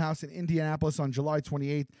 Gamebridge Fieldhouse in Indianapolis on July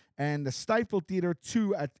 28th, and the Stifle Theater,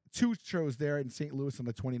 two shows there in St. Louis on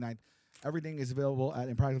the 29th. Everything is available at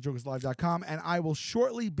ImpracticalJokersLive.com, and I will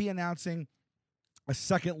shortly be announcing a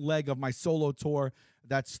second leg of my solo tour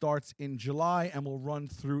that starts in July and will run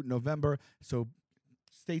through November, so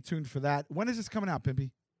stay tuned for that. When is this coming out,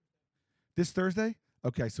 Pimpy? This Thursday?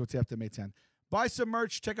 Okay, so it's after May 10th. Buy some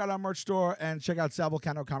merch, check out our merch store, and check out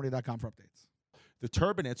SalVulcanoComedy.com for updates. The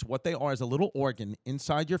turbinates, what they are is a little organ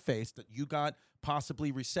inside your face that you got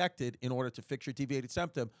possibly resected in order to fix your deviated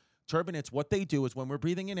septum. Turbinates, what they do is when we're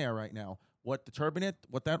breathing in air right now, what the turbinate,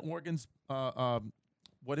 what that organ's,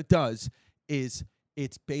 what it does is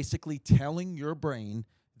it's basically telling your brain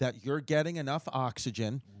that you're getting enough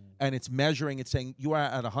oxygen, and it's measuring. It's saying you are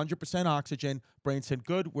at 100% oxygen. Brain said,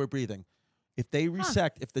 good, we're breathing. If they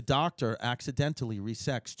resect, if the doctor accidentally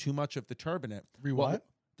resects too much of the turbinate,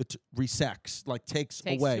 resects, like takes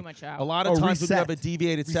away. Too much out. A lot of times when you have a resect.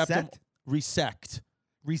 deviated septum,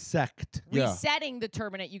 Resect. Yeah. Resetting the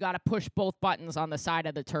turbinate, you got to push both buttons on the side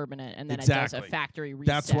of the turbinate, and then it Exactly. does a factory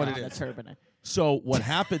reset That's what on it the is. turbinate. So what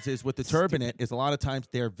happens is with the turbinate is a lot of times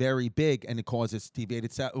they're very big and it causes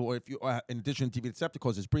deviated septum, or if you, in addition to deviated septum,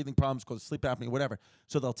 causes breathing problems, causes sleep apnea, whatever.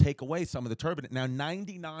 So they'll take away some of the turbinate. Now,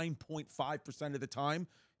 99.5% of the time,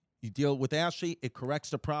 you deal with Ashley, it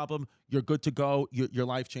corrects the problem, you're good to go, your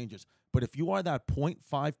life changes. But if you are that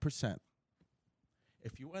 0.5%,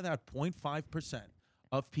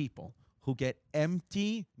 of people who get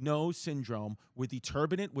empty nose syndrome, where the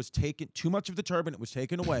turbinate was taken, too much of the turbinate was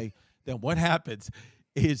taken away, then what happens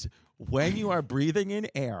is when you are breathing in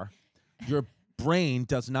air, your brain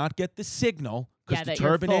does not get the signal because the that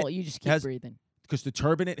you're turbinate full. You just keep breathing. because the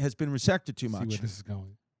turbinate has been resected too See much. where this is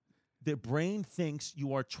going. The brain thinks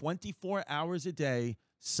you are 24 hours a day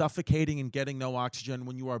suffocating and getting no oxygen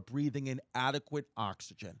when you are breathing in adequate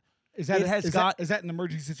oxygen. Is that It has got- is that an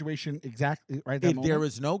emergency situation exactly right? There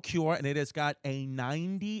is no cure, and it has got a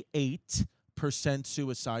 98%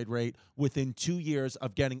 suicide rate within 2 years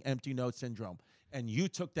of getting empty nose syndrome. And you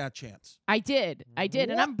took that chance. I did,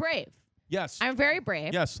 and I'm brave. Yes. I'm very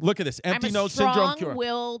brave. Yes. Look at this. Empty I'm a nose syndrome cure.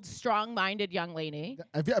 strong-willed, strong-minded young lady.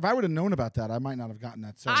 If I would have known about that, I might not have gotten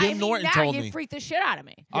that. So. I Jim mean, Norton now told you me. freaked the shit out of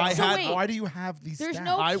me. I so had- wait, Why do you have these? there's stats?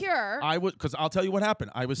 no cure. I would, because I'll tell you what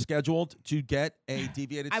happened. I was scheduled to get a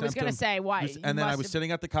deviated I was septum. gonna say why. And then I was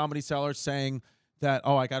sitting at the Comedy Cellar saying that,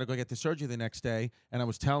 I got to go get the surgery the next day. And I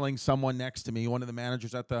was telling someone next to me, one of the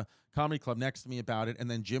managers at the comedy club next to me about it. And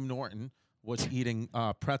then Jim Norton was eating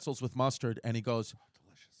pretzels with mustard. And he goes,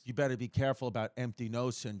 you better be careful about empty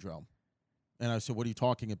nose syndrome. And I said, what are you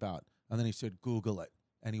talking about? And then he said, Google it.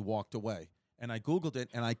 And he walked away. And I Googled it,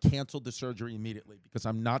 and I canceled the surgery immediately because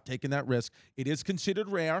I'm not taking that risk. It is considered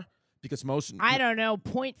rare because most... I don't know,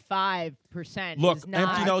 0.5%. Look, is not,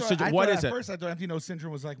 empty nose syndrome. What is it? At first, I thought empty nose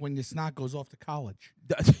syndrome was like when your snot goes off to college.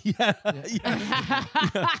 yeah.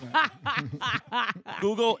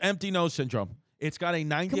 Google empty nose syndrome. It's got a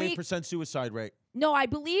 98% suicide rate. No, I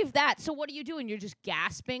believe that. So what are you doing? You're just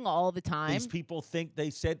gasping all the time? These people think the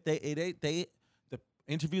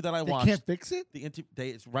interview that I They watched. can't fix it.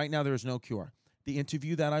 Right now there is no cure. The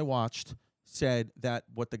interview that I watched said that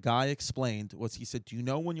what the guy explained was, he said, do you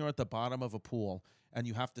know when you're at the bottom of a pool and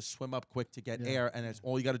you have to swim up quick to get air, and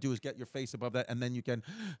all you got to do is get your face above that, and then you can,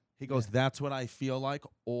 he goes, that's what I feel like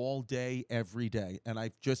all day, every day. And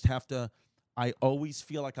I just have to, I always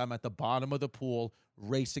feel like I'm at the bottom of the pool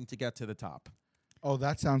racing to get to the top. Oh,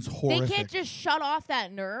 that sounds horrific. They can't just shut off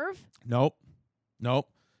that nerve? Nope.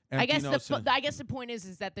 I Empty guess nose syndrome. I guess the point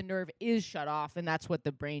is that the nerve is shut off, and that's what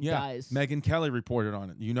the brain does. Megyn Kelly reported on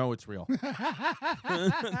it. You know it's real.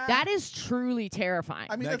 That is truly terrifying.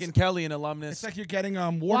 I mean, Megyn Kelly, an alumnus. it's like you're getting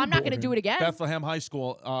well, I'm not going to do it again. Bethlehem High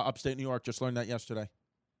School, upstate New York. Just learned that yesterday.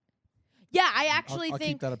 Yeah, I actually I'll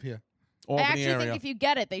think keep that up here. Albany I actually area. think if you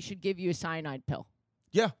get it, they should give you a cyanide pill.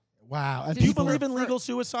 Yeah. Wow. And Do you people believe are- in legal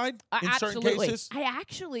suicide in certain Absolutely. cases? I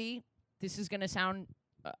actually, this is going to sound,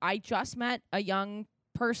 I just met a young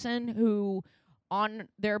person who on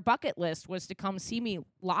their bucket list was to come see me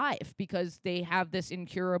live because they have this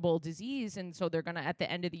incurable disease. And so they're going to, at the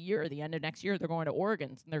end of the year, the end of next year, they're going to Oregon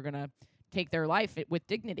and they're going to take their life with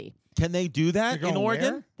dignity. Can they do that You're in going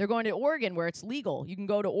Oregon? where? They're going to Oregon where it's legal. You can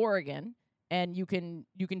go to Oregon and you can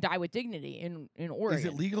die with dignity in Oregon. Is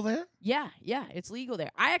it legal there? Yeah, it's legal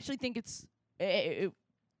there. I actually think it's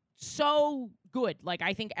so good. Like,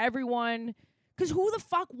 I think everyone, because who the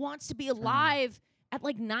fuck wants to be alive at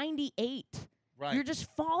like 98? Right. You're just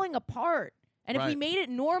falling apart. And if we Right. made it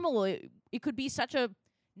normal, it could be such a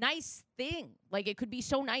nice thing. Like, it could be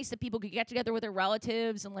so nice that people could get together with their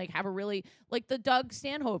relatives and like have a really, like the Doug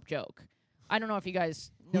Stanhope joke. I don't know if you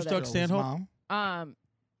guys know Who's that. Doug Girl's Stanhope? mom.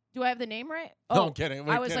 Do I have the name right? No, I'm kidding.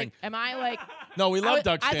 We're I was kidding. like, am I like? No, we love I,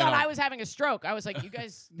 Doug I Stanhope. thought I was having a stroke. I was like, you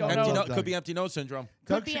guys No, don't I Empty know. love could Doug. be empty nose syndrome.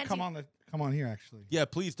 Doug be should come anti- on here actually. Yeah,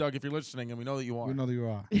 please, Doug, if you're listening, and we know that you are. We know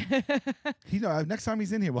that you are. Next time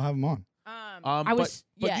he's in here, we'll have him on. I was,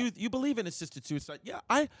 but yeah. you believe in assisted suicide? Yeah,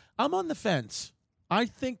 I'm on the fence. I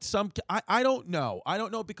think I don't know. I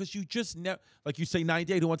don't know because you just never, like you say,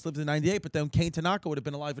 98. Who wants to live to 98? But then Kane Tanaka would have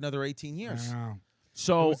been alive another 18 years. I know.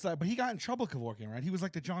 So But he got in trouble, Kevorkian, right? He was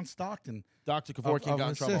like the John Stockton Dr. of Kevorkian got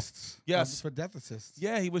in trouble. assists. Yes. For death assists.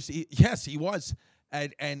 Yeah, he was. Yes, he was.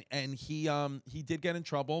 And he did get in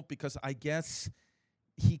trouble because I guess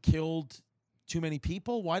he killed too many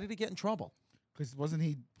people. Why did he get in trouble? Because wasn't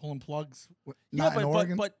he pulling plugs? In But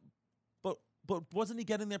Oregon? but wasn't he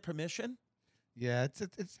getting their permission? Yeah, it's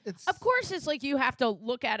Of course, it's like you have to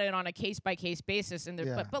look at it on a case by case basis, and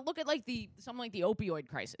Yeah. but look at like something like the opioid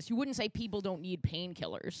crisis. You wouldn't say people don't need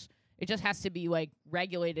painkillers. It just has to be like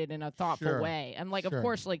regulated in a thoughtful Sure. way. And like, Sure. of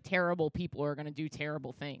course, like terrible people are gonna do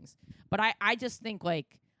terrible things. But I just think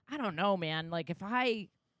like I don't know, man. Like if I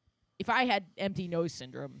had empty nose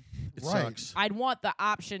syndrome, It Right. sucks. I'd want the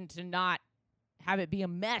option to not have it be a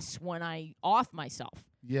mess when I off myself.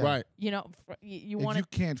 yeah. Right. You know, you If want you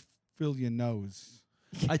can't feel your nose.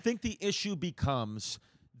 I think the issue becomes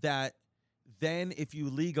that then if you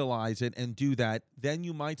legalize it and do that, then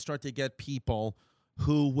you might start to get people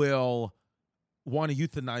who will want to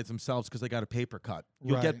euthanize themselves because they got a paper cut.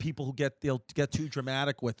 You'll get Right. people who they'll get too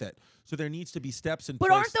dramatic with it. So there needs to be steps in But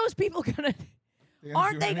place. aren't those people gonna? They're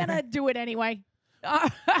Aren't do they anything. gonna do it anyway?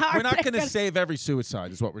 We're not going to save every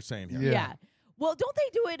suicide, is what we're saying here. Yeah. Yeah. Well, don't they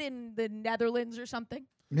do it in the Netherlands or something?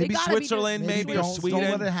 They Maybe gotta be doing- Switzerland, maybe, or don't Sweden.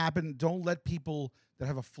 let it happen. Don't let people that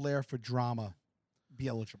have a flair for drama be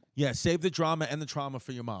eligible Yeah, save the drama and the trauma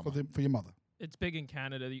for your mom. for your mother. It's big in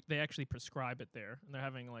Canada. They actually prescribe it there, and they're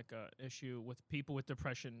having like a issue with people with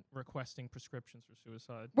depression requesting prescriptions for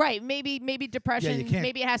suicide. Right. Maybe depression. can't-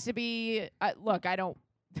 Maybe it has to be. Look, I don't.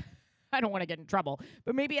 I don't want to get in trouble,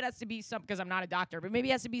 but maybe it has to be some because I'm not a doctor. But maybe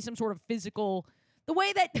it has to be some sort of physical. The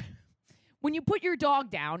way that when you put your dog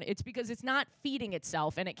down, it's because it's not feeding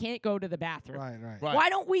itself and it can't go to the bathroom. Right. Right. Why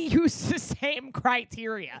don't we use the same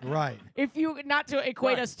criteria? Right. If you not to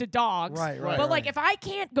equate Right. us to dogs, Right. Right. but like if I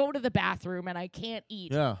can't go to the bathroom and I can't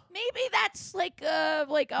eat, Yeah. maybe that's like I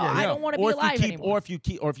Yeah. don't want to be Or if alive you keep, anymore.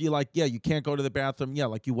 or if you like, yeah, you can't go to the bathroom. Yeah,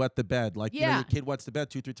 like you wet the bed. Like you know, Yeah. your kid wets the bed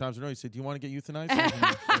 2-3 times in a row. You say, "Do you want to get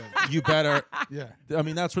euthanized?" You better. Yeah. I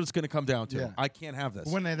mean, that's what it's going to come down to. Yeah. I can't have this.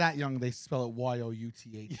 When they're that young, they spell it Youth.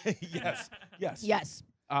 yes. Yes.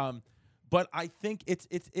 But I think it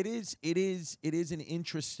is an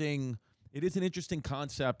interesting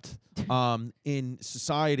concept in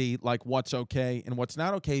society, like what's okay and what's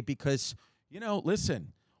not okay, because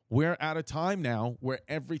listen, we're at a time now where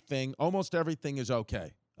almost everything is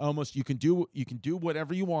okay. Almost you can do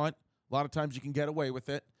whatever you want. A lot of times you can get away with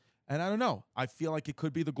it, and I don't know. I feel like it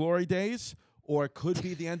could be the glory days, or it could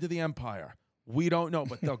be the end of the empire. We don't know,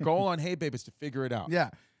 but the goal on Hey Babe is to figure it out. Yeah.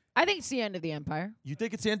 I think it's the end of the empire. You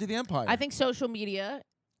think it's the end of the empire? I think social media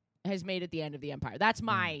has made it the end of the empire. That's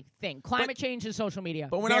my thing. Climate change and social media.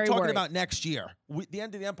 But we're Very not talking worried. about next year. The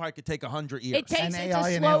end of the empire could take 100 years. It takes And it's AI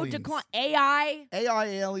a and slow aliens. decline. AI. AI,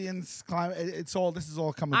 aliens, climate. This is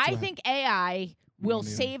all coming. I to think AI will don't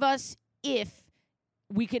either. save us if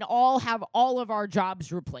we can all have all of our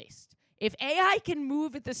jobs replaced. If AI can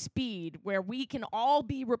move at the speed where we can all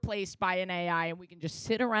be replaced by an AI and we can just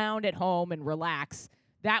sit around at home and relax,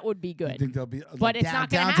 that would be You good. think there'll be, But it's down- not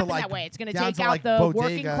going down to happen like- that way. It's going to down take to out like the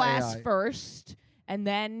working bodega class AI. first, and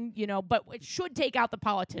then, but it should take out the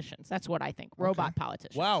politicians. That's what I think. Robot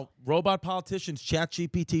politicians. Wow, robot politicians,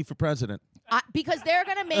 ChatGPT for president. Because they're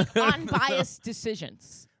going to make unbiased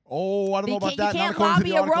decisions. Oh, I don't know about that. You Not can't according to lobby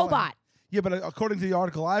the a article. robot. Yeah, but according to the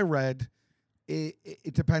article I read,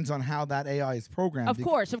 it depends on how that AI is programmed. Of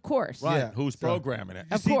course. Right. Yeah, Who's so- programming it?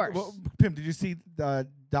 Did you Of see- course. well, Pim, did you see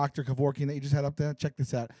Dr. Kevorkian that you just had up there? Check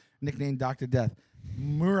this out. Nicknamed Dr. Death.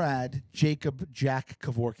 Murad Jacob Jack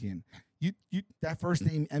Kevorkian. You that first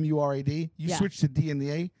name Murad, you Yeah. switch to D and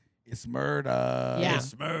the A, it's murder. Yeah.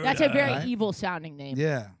 It's murder. That's a very Right? evil sounding name.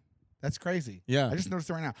 Yeah. That's crazy. Yeah. I just noticed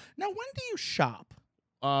it right now. Now, when do you shop?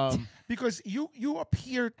 Um, Because you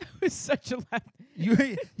appear It was such a laugh.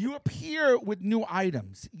 you appear with new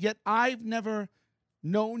items, yet I've never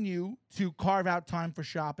known you to carve out time for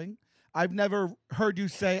shopping. I've never heard you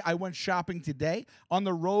say, I went shopping today. On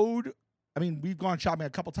the road, I mean, we've gone shopping a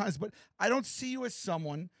couple times, but I don't see you as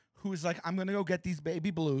someone who's like, I'm going to go get these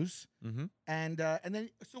baby blues. mhm. And then,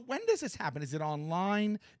 so when does this happen? Is it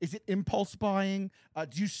online? Is it impulse buying?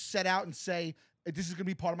 Do you set out and say, this is going to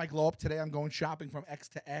be part of my glow up today? I'm going shopping from X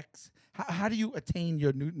to X. How do you attain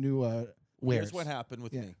your new wares? Here's what happened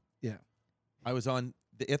with me. Yeah. I was on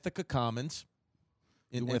the Ithaca Commons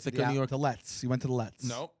in You went to Ithaca, New York. The Let's. You went to the Let's.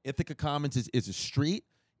 No, Ithaca Commons is a street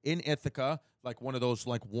in Ithaca, like one of those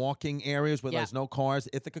like walking areas where Yeah. there's no cars.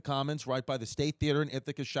 Ithaca Commons, right by the State Theater in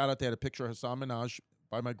Ithaca. Shout out, they had a picture of Hassan Minaj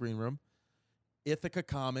by my green room. Ithaca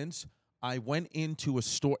Commons. I went into a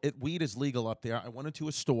store. Weed is legal up there. I went into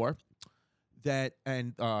a store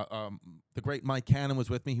and the great Mike Cannon was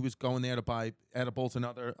with me. He was going there to buy edibles and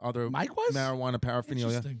other Mike was? marijuana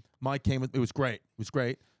paraphernalia. Interesting. Mike came with. It was great.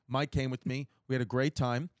 Mike came with me. We had a great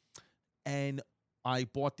time. And I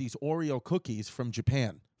bought these Oreo cookies from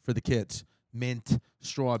Japan for the kids. Mint,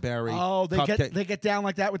 strawberry. Oh, cupcake. they get down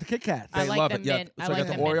like that with the Kit Kats. I They like love them it. Yeah. mint. So I I like got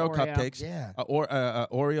the them mint Oreo Oreo. cupcakes. Yeah.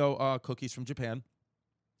 Oreo cookies from Japan.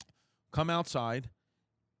 Come outside,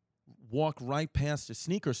 walk right past the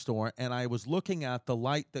sneaker store, and I was looking at the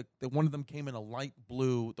light. That one of them came in a light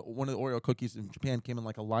blue. One of the Oreo cookies in Japan came in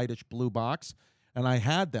like a lightish blue box, and I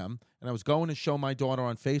had them, and I was going to show my daughter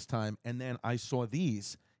on FaceTime, and then I saw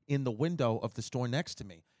these in the window of the store next to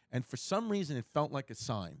me, and for some reason it felt like a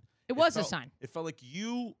sign. It was a felt- sign. It felt like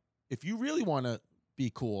if you really want to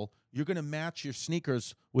be cool, you're going to match your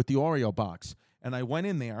sneakers with the Oreo box. And I went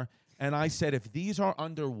in there and I said, if these are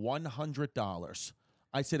under $100,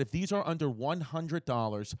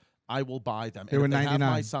 I will buy them. They and were if they have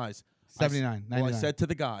my 99. size. 79, Well, I 99. said to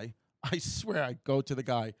the guy, I swear, I go to the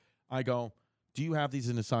guy, I go, do you have these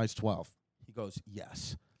in a size 12? He goes,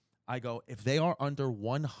 yes. I go, if they are under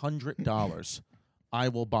 $100, I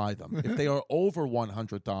will buy them. If they are over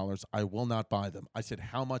 $100, I will not buy them. I said,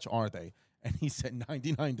 how much are they? And he said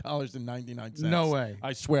 $99.99. No way.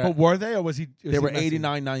 I swear. But were they, or was he? They were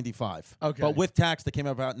 $89.95. Okay. But with tax, they came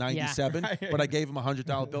out about $97. Right. But I gave him a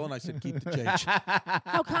 $100 bill and I said, keep the change.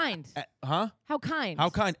 How kind. Huh? How kind. How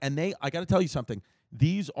kind? And I got to tell you something.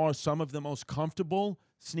 These are some of the most comfortable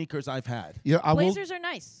sneakers I've had. Yeah, I will. Blazers are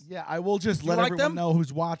nice. Yeah, I will just You let like everyone them? know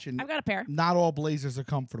who's watching. I've got a pair. Not all blazers are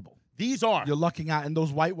comfortable. These are. You're lucking out, and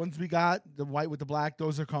those white ones we got, the white with the black,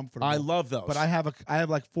 those are comfortable. I love those. But I have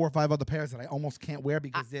like 4 or 5 other pairs that I almost can't wear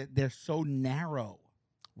because they're so narrow.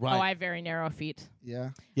 Right. Oh, I have very narrow feet.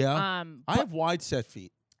 Yeah, yeah. I But have wide set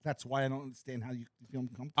feet. that's why I don't understand how you feel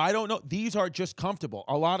comfortable. I don't know. These are just comfortable.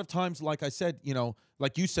 A lot of times, like I said,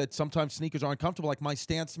 like you said, sometimes sneakers aren't comfortable. Like my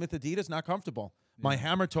Stan Smith Adidas, not comfortable. My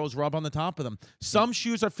hammer toes rub on the top of them. Some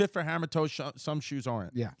shoes are fit for hammer toes. Some shoes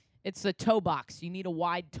aren't. Yeah, it's a toe box. You need a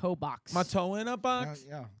wide toe box. My toe in a box.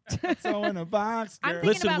 yeah. So in a box, I'm girl. thinking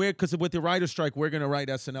Listen, about- because with the writer's strike, we're going to write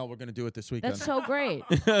SNL. We're going to do it this weekend. That's so great.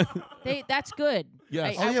 That's good.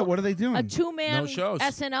 Yes. Oh yeah, what are they doing? A 2-man No shows.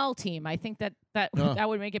 SNL team. I think that that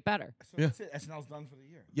would make it better. So Yeah. that's it. SNL's done for the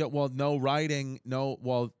year. Yeah, well, no writing, no,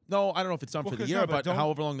 I don't know if it's done Well, for the 'cause year, no, but but don't-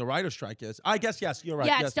 however long the writer's strike is. I guess, yes, you're right.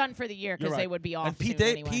 Yeah, yes. it's done for the year You're because they right. would be off And soon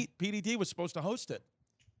anyway. PDD was supposed to host it.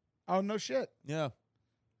 Oh no shit. Yeah.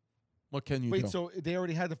 What can you do? Wait, so they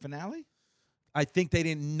already had the finale? I think they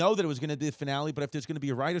didn't know that it was going to be the finale, but if there's going to be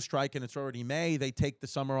a writer's strike and it's already May, they take the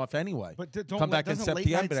summer off anyway. But don't Come back in doesn't late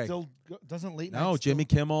September. night still doesn't late night No, still- Jimmy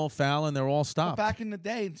Kimmel, Fallon, they're all But stopped. back in the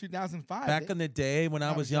day in 2005. Back in the day when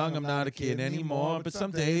I was young, I'm not a kid anymore, but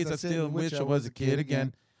some days I still wish I was a kid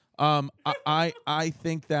again. I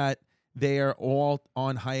think that they are all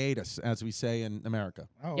on hiatus, as we say in America.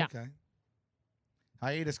 Oh, Yeah. okay.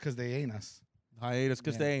 Hiatus because they ain't us. Hiatus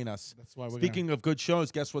because Yeah. they ain't us. That's why we're Speaking of good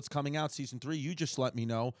shows, guess what's coming out? Season 3, you just let me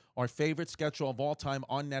know. Our favorite sketch show of all time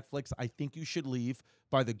on Netflix, I Think You Should Leave,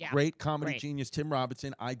 by the Yeah, great comedy great. genius Tim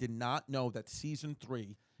Robinson. I did not know that Season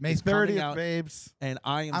 3 May is coming 30th, out, babes. and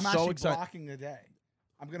I am I'm so actually excited. blocking the day.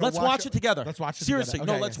 I'm gonna Let's watch it together. Let's watch it Seriously, together.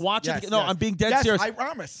 no, Okay, let's yes. watch it Yes, together. No, yes. I'm being dead Yes, serious. I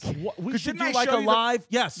promise. We 'Cause should didn't do I like show a you the- live.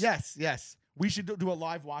 Yes. Yes. We should do a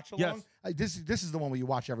live watch along. Yes. This is the one where you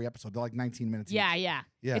watch every episode. They're like 19 minutes. Yeah, each. yeah,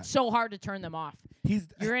 Yeah. It's so hard to turn them off.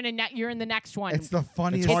 You're in the next one. It's the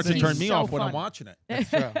funniest. It's hard to thing. turn me so off when I'm fun. watching it. That's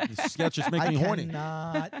true. These sketches make I me horny.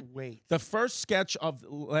 cannot wait. The first sketch of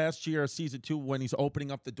last year, season 2, when he's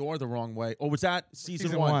opening up the door the wrong way, or was that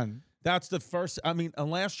season 1? That's the first. I mean,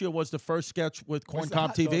 last year was the first sketch with Corn What's the Cob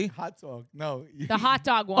hot TV. dog? Hot dog. No. The hot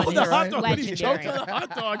dog one Oh, is the hot dog. When he legendary. choked on the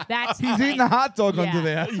hot dog. That's He's eating the hot dog Yeah. under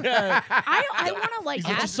there. Yeah. I want to like He's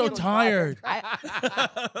ask just so him. tired.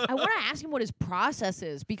 I want to ask him what his process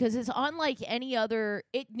is because it's unlike any other.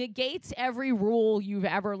 It negates every rule you've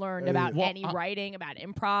ever learned about Well, any writing, about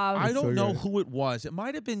improv. I don't so know good. who it was. It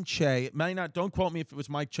might have been Che. It may not. Don't quote me if it was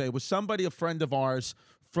Mike Che. It was somebody, a friend of ours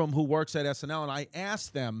from who works at SNL, and I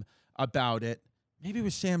asked them about it. Maybe it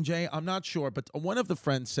was Sam J. I'm not sure, but one of the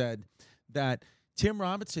friends said that Tim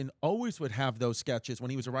Robinson always would have those sketches when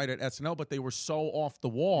he was a writer at SNL, but they were so off the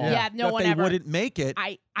wall Yeah, no that one they ever- wouldn't make it.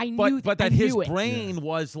 I knew, but that I his knew it. brain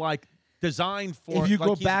was like designed for. If you like,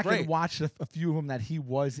 go he's back great. and watch a few of them that he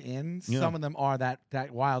was in, Yeah. some of them are that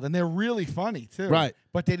wild, and they're really funny too. Right.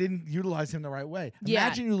 But they didn't utilize him the right way. Yeah.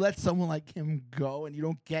 Imagine you let someone like him go, and you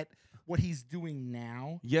don't get what he's doing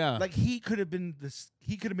now. Yeah. Like he could have been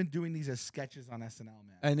doing these as sketches on SNL,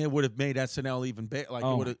 man. And it would have made SNL even bigger. Like,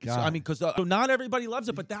 Oh it would have. my God. I mean, because not everybody loves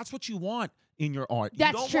it, but that's what you want in your art.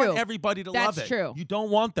 That's you don't true. want everybody to love That's it. true. You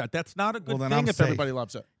don't want that. That's not a good Well, then thing I'm if safe. everybody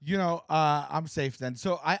loves it. You know, I'm safe then.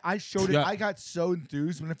 So I showed it. Yeah. I got so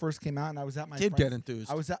enthused when it first came out, and I was at my Did friend's- get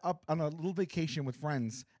enthused. I was up on a little vacation with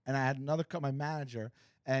friends, and I had another my manager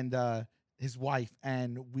and his wife,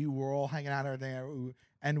 and we were all hanging out there.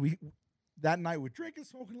 And we that night we're drinking,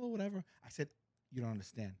 smoking a little, whatever. I said, "You don't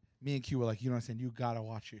understand." Me and Q were like, "You don't understand. You gotta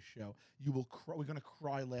watch this show. You will. We're gonna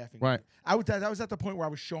cry laughing." Right. I was at the point where I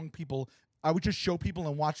was showing people. I would just show people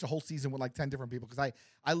and watch the whole season with like 10 different people because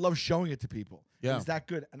I love showing it to people. Yeah. It was that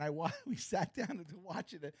good. And we sat down to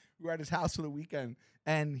watch it. We were at his house for the weekend,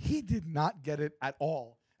 and he did not get it at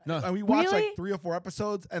all. No. And we watched Really? like 3 or 4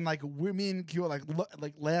 episodes, and like me and Q were like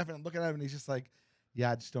laughing and looking at him, and he's just like, "Yeah,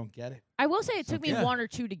 I just don't get it." I will say it took me Yeah. 1 or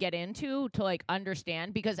 2 to get into to like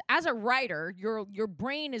understand, because as a writer, your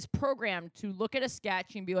brain is programmed to look at a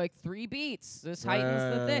sketch and be like 3 beats. This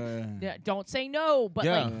heightens the thing. Yeah, don't say no. But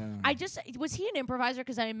Yeah. like was he an improviser?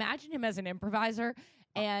 Because I imagine him as an improviser,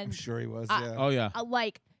 and I'm sure he was. I- Yeah. Oh yeah.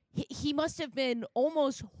 like he must have been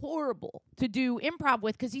almost horrible to do improv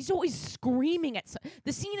with, because he's always screaming at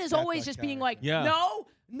the scene is Got always that just being character. like Yeah. no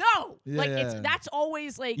like Yeah. that's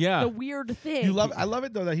always like Yeah. the weird thing. I love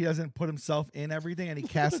it though that he doesn't put himself in everything, and he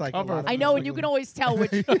casts like a Cover. lot of I know, those, and you like, can always tell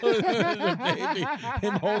which The baby.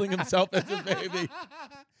 Him holding himself as a baby.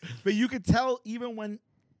 But you could tell even when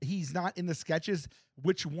he's not in the sketches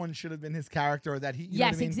which one should have been his character, or that he. You know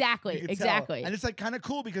what Yes, I mean? exactly, You could tell. exactly. And it's like kind of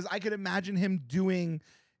cool because I could imagine him doing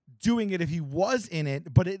it if he was in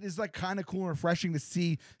it, but it is like kind of cool and refreshing to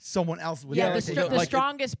see someone else with Yeah, that. the like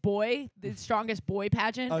it- strongest boy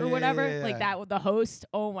pageant Oh, or yeah, whatever, yeah, like yeah. that with the host.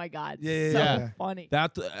 Oh my God, Yeah, so yeah. funny.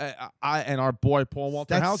 That I and our boy Paul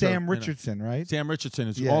Walter That's Hauser, Sam you know. Richardson, right? Sam Richardson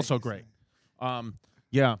is Yeah, also he's- great.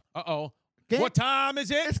 Yeah. Game- What time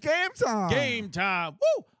is it? It's game time. Game time.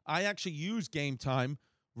 Woo! I actually used Game Time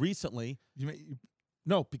recently. You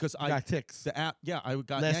No, because I got ticks. the app. Yeah, I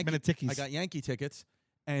got Last Yankee, minute tickies. I got Yankee tickets,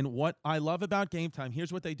 and what I love about Game Time,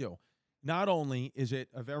 here's what they do. Not only is it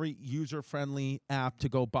a very user-friendly app to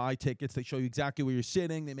go buy tickets, they show you exactly where you're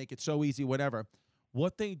sitting, they make it so easy, whatever.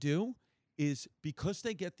 What they do is, because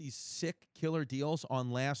they get these sick killer deals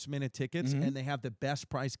on last-minute tickets, Mhm. and they have the best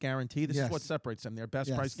price guarantee. This is what Yes. separates them, their best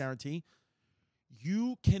price Yes. guarantee.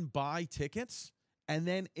 You can buy tickets, and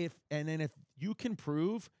then if you can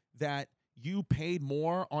prove that you paid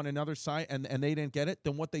more on another site and they didn't get it,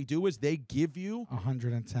 then what they do is they give you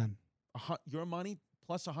 110. your money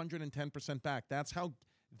plus 110% back. That's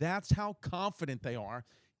how confident they are.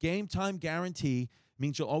 Game Time guarantee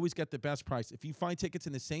means you'll always get the best price. If you find tickets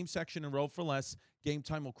in the same section and row for less, Game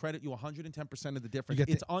Time will credit you 110% of the difference. get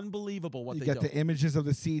It's unbelievable what You they get do. the images of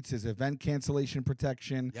the seats. There's event cancellation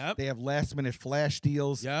protection. Yep. They have last minute flash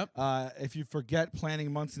deals. Yep. If you forget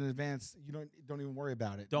planning months in advance, you don't even worry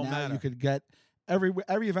about it. Don't now matter. You could get every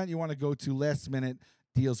event you want to go to. Last minute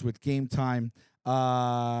deals with Game Time.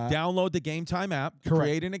 Download the Game Time app, Correct.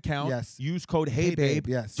 create an account, Yes. use code Hey Babe, HeyBabe,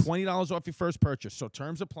 yes. $20 off your first purchase. So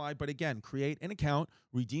terms apply, but again, create an account,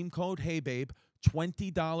 redeem code HeyBabe,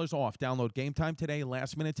 $20 off. Download Game Time today,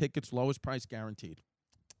 last minute tickets, lowest price guaranteed.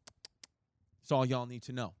 That's all y'all need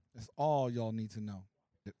to know. That's all y'all need to know.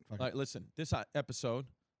 All right, listen, this episode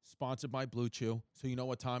sponsored by Blue Chew, so you know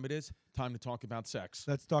what time it is? Time to talk about sex.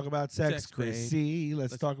 Let's talk about sex, Sex, babe. Chrissy.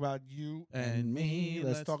 Let's Let's- talk about you and me.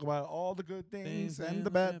 Let's talk about all the good things and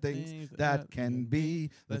the bad things that can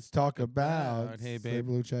be. Let's talk about Hey, Say babe.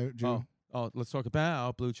 Blue Chew. Let's talk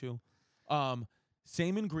about Blue Chew.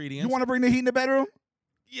 Same ingredients. You want to bring the heat in the bedroom?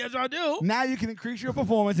 Yes, I do. Now you can increase your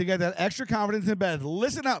performance and get that extra confidence in bed.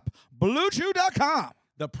 Listen up. BlueChew.com.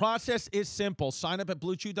 The process is simple. Sign up at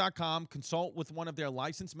BlueChew.com, consult with one of their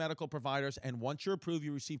licensed medical providers, and once you're approved,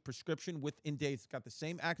 you receive prescription within days. It's got the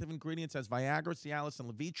same active ingredients as Viagra, Cialis,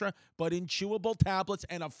 and Levitra, but in chewable tablets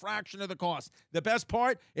and a fraction of the cost. The best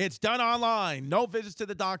part, it's done online. No visits to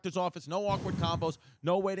the doctor's office, no awkward combos,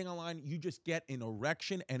 no waiting online. You just get an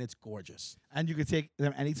erection, and it's gorgeous. And you can take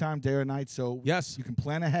them anytime, day or night. So Yes. you can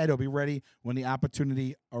plan ahead or be ready when the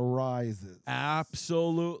opportunity arises.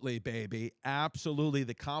 Absolutely, baby. Absolutely.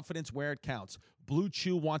 The confidence where it counts. Blue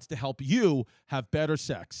Chew wants to help you have better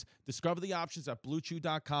sex. Discover the options at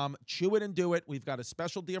BlueChew.com. Chew it and do it. We've got a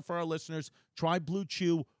special deal for our listeners. Try Blue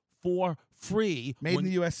Chew for free. Made in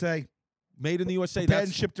the USA. Made in the USA. Prepared and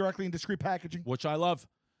That's shipped directly in discreet packaging. which I love.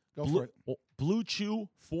 Go for it. Blue Chew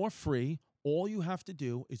for free. All you have to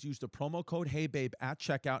do is use the promo code HeyBabe at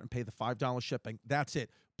checkout and pay the $5 shipping. That's it.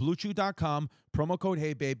 BlueChew.com, promo code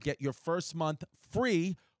HeyBabe. Get your first month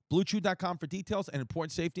free BlueChew.com for details and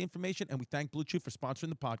important safety information. And we thank Blue Chew for sponsoring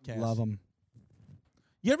the podcast. Love them.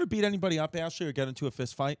 You ever beat anybody up, Ashley, or get into a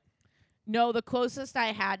fist fight? No, the closest I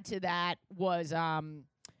had to that was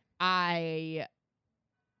I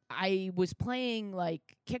was playing like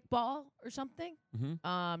kickball or something.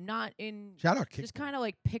 Mm-hmm. Not in Shout out, kick. just kind of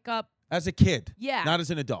like pick up. As a kid. Yeah. Not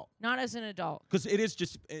as an adult. Not as an adult. Because it is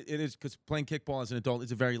because playing kickball as an adult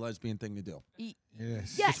is a very lesbian thing to do.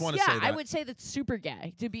 Yes. Yes, wanna yeah, say I that. would say that's super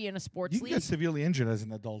gay to be in a sports You can league. get severely injured as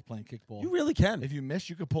an adult playing kickball. You really can. If you miss,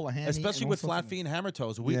 you could pull a hand. Especially with flat feet and hammer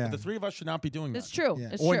toes. Yeah. The three of us should not be doing That's that. true. Yeah.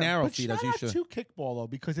 That's Or true. narrow But feet, shout as you out should. to kickball though,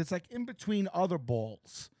 because it's like in between other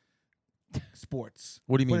balls, sports.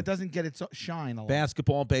 What do you But mean? it doesn't get its shine a lot.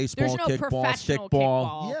 Basketball, baseball, There's no kickball, professional stickball.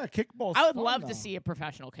 kickball. Yeah, kickball. I would love to see a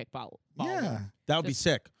professional kickball. Yeah, That would be Just-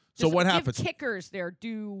 sick. So Just what give happens? kickers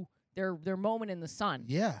their moment in the sun.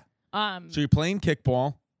 yeah. So you're playing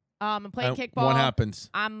kickball. I'm playing and kickball. What happens?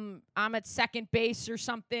 I'm at second base or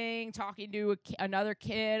something, talking to another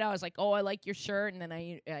kid. I was like, "Oh, I like your shirt," and then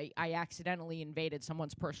I accidentally invaded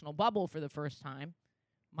someone's personal bubble for the first time.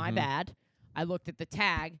 My Mhm. bad. I looked at the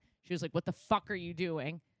tag. She was like, "What the fuck are you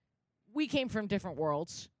doing?" We came from different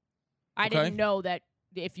worlds. I Okay. didn't know that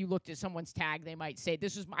if you looked at someone's tag, they might say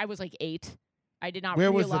this was. I was like 8. I did not.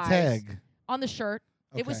 Where was realize the tag? on the shirt?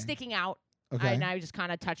 It was Okay. sticking out. Okay. And I just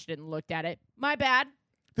kind of touched it and looked at it. My bad.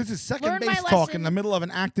 This is second Learn my base talk in lesson. the middle of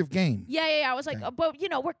an active game. Yeah. I was like, Okay.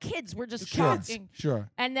 but we're kids. We're just Sure. talking. Sure.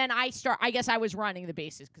 And then I guess I was running the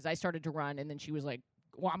bases because I started to run, and then she was like,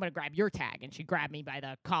 "Well, I'm gonna grab your tag," and she grabbed me by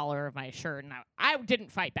the collar of my shirt, and I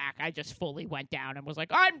didn't fight back. I just fully went down and was like,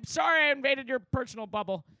 "I'm sorry, I invaded your personal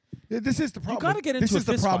bubble." This is the problem. gotta get this into a is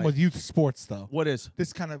the fist problem fight. with youth sports, though. What is?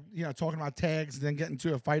 This kind of talking about tags, and then getting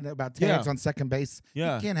into a fight about Yeah. tags on second base.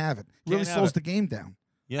 Yeah. You can't have it. Really have slows it. the game down.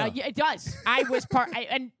 Yeah. Yeah, it does. I was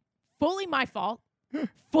and fully my fault.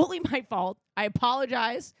 Fully my fault. I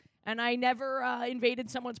apologize, and I never invaded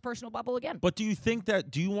someone's personal bubble again. But do you think that?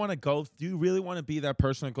 Do you want to go? Do you really want to be that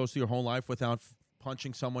person that goes through your whole life without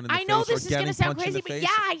punching someone in the I face know or this is getting gonna sound punched in crazy, the but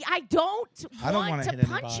face? yeah, I don't I don't want wanna to hit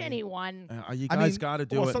punch anybody. anyone. You I guys mean, got to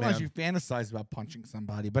do well, it, sometimes man. you fantasize about punching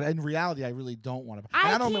somebody, but in reality, I really don't want to.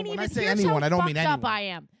 I don't can't mean when even. I say here's anyone, how I don't mean fucked anyone. up I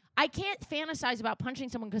am. I can't fantasize about punching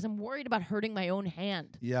someone because I'm worried about hurting my own hand.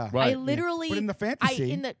 Yeah, Right. I literally, But in the fantasy,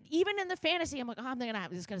 even in the fantasy, I'm like, oh,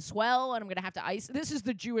 this is gonna swell, and I'm gonna have to ice. This is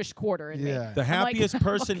the Jewish quarter in me. yeah. The I'm like, happiest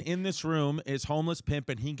person in this room is homeless pimp,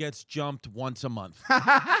 and he gets jumped once a month.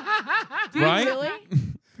 Do you Right? really?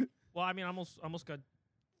 Well, I mean, I almost got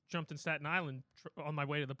jumped in Staten Island on my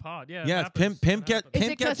way to the pod. Yeah. it Yeah, happens. pimp It happens.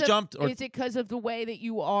 Pimp gets jumped. Or Is it because of the way that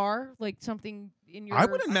you are, like something in your? I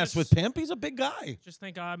wouldn't mess with just- Pimp. He's a big guy. Just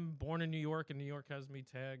think I'm born in New York, and New York has me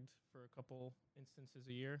tagged for a couple instances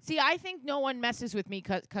a year. See, I think no one messes with me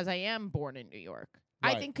because I am born in New York. I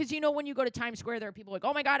Right. think because when you go to Times Square, there are people like,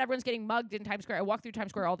 oh my God, everyone's getting mugged in Times Square. I walk through Times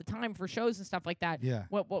Square all the time for shows and stuff like that. Yeah.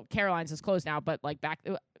 Well, Caroline's is closed now, but like back,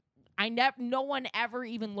 no one ever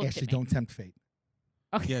even looked Ashley, at me. don't tempt fate.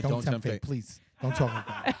 Okay. Yeah, Don't tempt fate, please. Don't talk like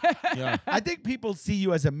that. Yeah. I think people see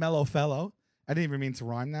you as a mellow fellow. I didn't even mean to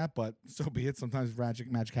rhyme that, but so be it. Sometimes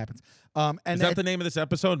magic happens. And Is that the name of this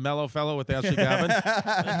episode? Mellow Fellow with Ashley Gavin?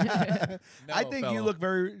 I Mellow think you fellow. look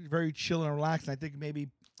very, very chill and relaxed. And I think maybe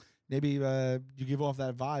you give off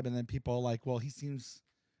that vibe, and then people are like, well, he seems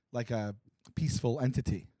like a peaceful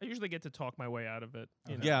entity. I usually get to talk my way out of it.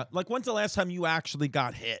 You know? Yeah. Like, when's the last time you actually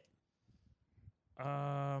got hit?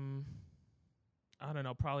 I don't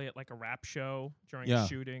know, probably at like a rap show during Yeah.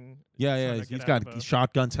 shooting. Yeah, trying yeah. to He's get got out of a-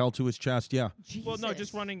 shotguns held to his chest. Yeah. Well, no,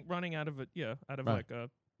 Jesus. just running out of it. Yeah, out of Right. like a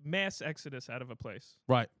mass exodus out of a place.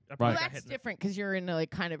 Right. I Right. probably Well, got that's hit in the- different because you're in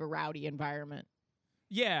like kind of a rowdy environment.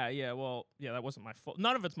 Yeah. Well, yeah, that wasn't my fault.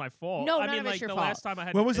 None of it's my fault. No, I none mean, of it's like your the fault. last time I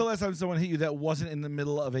had. When was the last time someone hit you that wasn't in the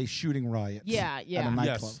middle of a shooting riot? Yeah, At a yeah. nightclub.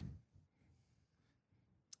 Yes.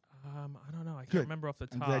 I don't know. I can't Good. remember off the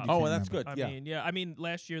I'm top. glad you Oh, can't well, that's remember. good. Yeah. I mean,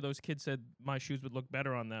 last year those kids said my shoes would look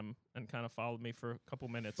better on them and kind of followed me for a couple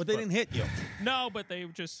minutes. But they didn't hit you. No, but they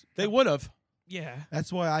just. They would have. Yeah.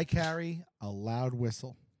 That's why I carry a loud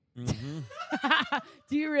whistle. Mm-hmm.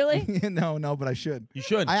 Do you really? No, but I should. You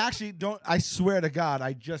should. I actually don't. I swear to God,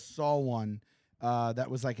 I just saw one that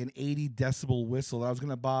was like an 80 decibel whistle that I was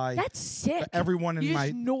gonna buy That's sick. for everyone in you my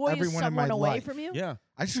just noise everyone in my someone away life. from you. yeah.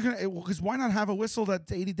 I just gonna because why not have a whistle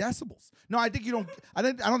that's 80 decibels? No, I think you don't. I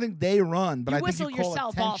don't think they run, but You I think whistle you call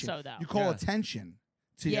yourself attention. also, though. You call Yeah. attention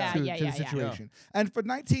to, Yeah, to, yeah, to yeah, the yeah. situation. And for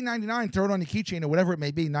 $19.99, throw it on your keychain or whatever it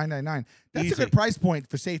may be, $9.99. That's Easy. a good price point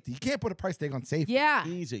for safety. You can't put a price tag on safety. Yeah,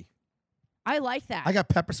 Easy. I like that. I got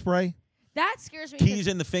pepper spray. that scares me. 'cause- Keys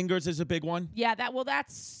in the fingers is a big one. Yeah,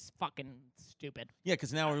 that's fucking stupid. Yeah,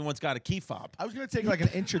 because now everyone's got a key fob. I was gonna take like an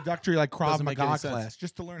introductory like Krav Doesn't make any Maga sense. class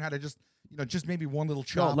just to learn how to just maybe one little No,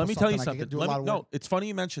 chop. let or me tell you I something. could do a lot of work. It's funny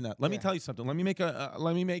you mention that. Let me Yeah. tell you something. Let me make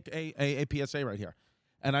a PSA right here.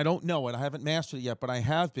 And I don't know it. I haven't mastered it yet, but I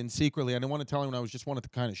have been secretly. I didn't want to tell anyone. I just wanted to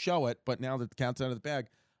kind of show it. But now that the cat's out of the bag,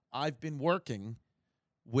 I've been working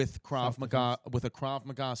with Krav Maga, with a Krav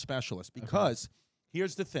Maga specialist. Because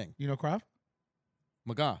here's the thing. You know Krav?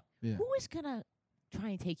 Maga. Yeah. Who is gonna try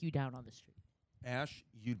and take you down on the street? Ash,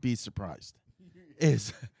 you'd be surprised.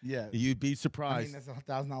 Yeah. You'd be I mean, surprised. that's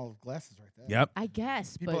 $1,000 glasses right there. Yep. I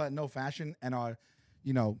guess, People but that know fashion and are,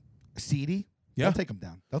 seedy, Yeah. they'll take them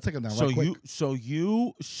down. They'll take them down So right quick. so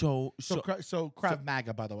Krav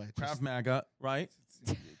Maga, by the way. Krav Maga, right?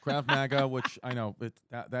 Krav Maga, which I know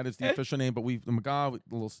that is the official name, but the Maga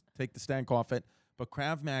will take the stank off it. But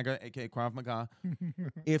Krav Maga, aka Krav Maga,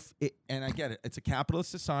 and I get it, it's a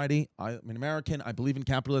capitalist society. I'm an American. I believe in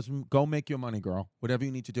capitalism. Go make your money, girl. Whatever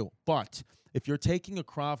you need to do. But if you're taking a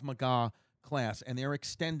Krav Maga class and they're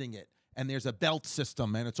extending it, and there's a belt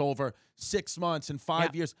system, and it's over 6 months and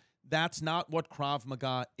 5 years. That's not what Krav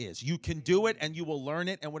Maga is. You can do it, and you will learn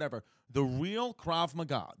it, and whatever. The real Krav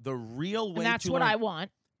Maga, the real way and that's to what learn, I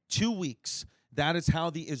want. 2 weeks. That is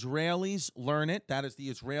how the Israelis learn it. That is the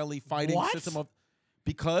Israeli fighting What? system of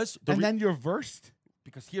because then you're versed?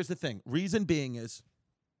 because here's the thing. Reason being is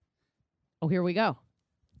Oh, here we go.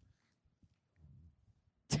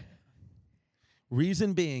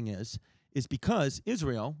 is because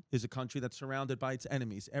Israel is a country that's surrounded by its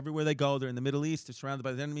enemies. Everywhere they go, they're in the Middle East, they're surrounded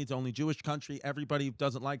by the enemies, the only Jewish country, everybody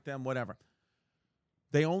doesn't like them, whatever.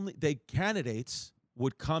 They candidates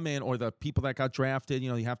would come in, or the people that got drafted,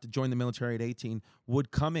 you have to join the military at 18,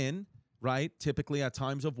 would come in, right? Typically at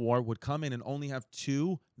times of war, would come in and only have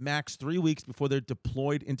 2, max 3 weeks before they're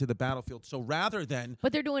deployed into the battlefield. So rather than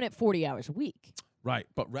But they're doing it 40 hours a week. right,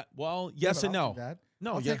 but yes and no.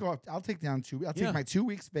 No, I'll yeah. take off. I'll take down 2. I'll Yeah. take my 2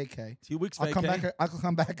 weeks vacay. 2 weeks I'll come vacay. back. I'll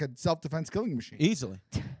come back a self-defense killing machine. Easily.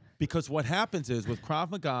 Because what happens is with Krav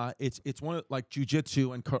Maga, it's one of like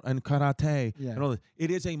jujitsu and karate Yeah. and all that. It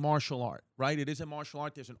is a martial art, right? It is a martial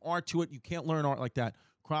art. There's an art to it. You can't learn art like that.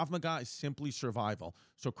 Krav Maga is simply survival.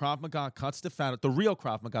 So Krav Maga cuts the fat, the real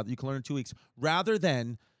Krav Maga that you can learn in 2 weeks, rather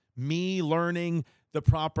than me learning the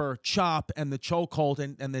proper chop and the chokehold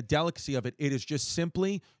and the delicacy of it. It is just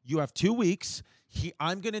simply you have 2 weeks.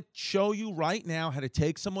 I'm going to show you right now how to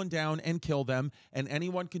take someone down and kill them, and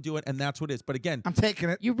anyone can do it, and that's what it is. But again, I'm taking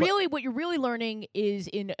it. What you're really learning is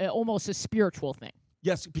in almost a spiritual thing.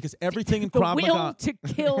 yes, because everything in The Krav will Maga, to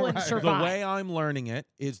kill and Right. survive. the way I'm learning it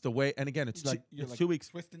is the way, and again, it's You're 2 weeks.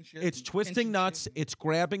 twisting shit. It's and twisting pinching nuts. shit. It's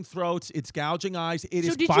grabbing throats. It's gouging eyes. It So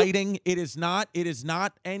is did you- fighting. It is not. It is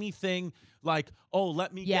not anything like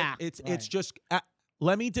let me Yeah. get. It's Right. just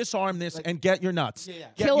let me disarm this Like- and get your nuts. Yeah.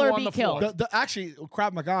 Get Kill you or on be the floor. killed. Actually,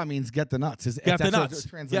 Krav Maga means get the nuts. Get the That's what nuts. it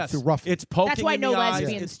translates Yes, to roughly. it's poking why in no the eyes.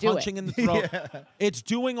 lesbians It's do it. punching in the throat. It's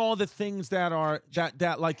doing all the things that are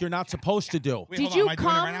that like you're not supposed to do. Wait, Did hold on, you am I doing it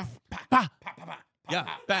right come? now? Pa. Yeah,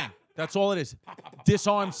 bang. That's all it is.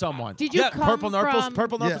 Disarm someone. Did you yeah, come purple nurples? from-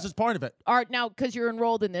 Purple nurples Yeah. is part of it. Art, now, because you're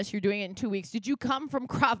enrolled in this, you're doing it in 2 weeks. Did you come from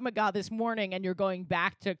Krav Maga this morning and you're going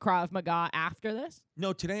back to Krav Maga after this?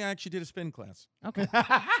 No, today I actually did a spin class. Okay.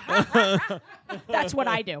 That's what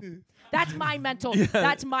I do. That's my mental.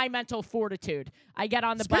 That's my mental fortitude. I get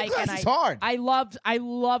on the Spin bike class and is hard. I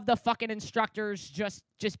love the fucking instructors just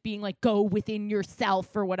being like, go within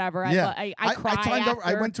yourself or whatever. Yeah. I cry signed up. I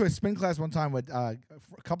after. went to a spin class one time with a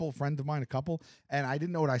friend of mine, and I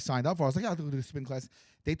didn't know what I signed up for. I was like, I'll do a spin class.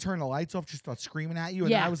 They turn the lights off, just start screaming at you,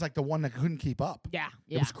 and Yeah. I was like the one that couldn't keep up. Yeah.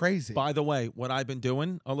 It was crazy. By the way, what I've been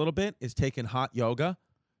doing a little bit is taking hot yoga.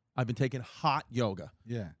 I've been taking hot yoga.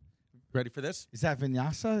 Yeah. Ready for this? Is that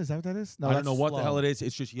vinyasa? Is that what that is? No, I don't that's know what the slow. hell it is.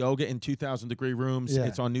 It's just yoga in 2,000-degree rooms. Yeah.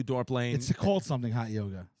 It's on New Dorp Lane. It's called something hot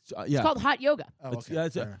yoga. yeah. It's called hot yoga. Oh, It's- okay. yeah,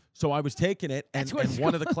 Fair. so I was taking it, and, That's what and it's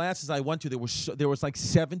one of the classes I went to, there was like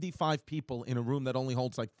 75 people in a room that only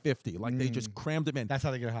holds like 50. Like they just crammed them in. That's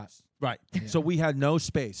how they get hot. Right. So we had no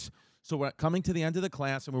space. So we're coming to the end of the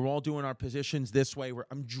class, and we're all doing our positions this way. Where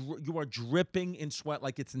you are dripping in sweat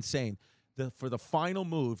like it's insane. For the final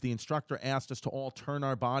move, the instructor asked us to all turn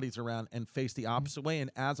our bodies around and face the opposite way. And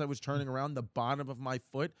as I was turning around, the bottom of my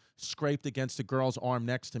foot scraped against a girl's arm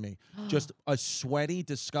next to me. Just a sweaty,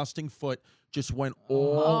 disgusting foot just went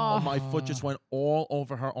my foot just went all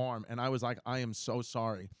over her arm. And I was like, I am so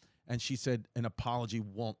sorry. And she said, an apology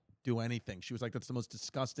won't do anything. She was like, that's the most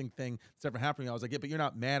disgusting thing that's ever happened to me. I was like, yeah, but you're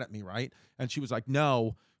not mad at me, right? And she was like,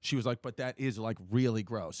 no. She was like, but that is like really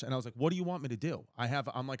gross. And I was like, what do you want me to do?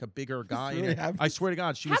 I'm like a bigger guy. really and happened? I swear to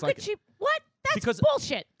God, she How was like, could she? What? because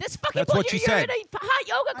bullshit. This fucking That's what bullshit. she You're said. in a hot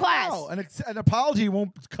yoga I class. know, an apology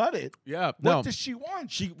won't cut it. yeah, What no. does she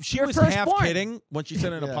want? She Your was half firstborn. kidding when she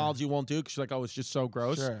said an Yeah. apology won't do because she's like, oh, it's just so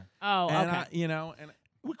gross. Sure. Oh, And okay. and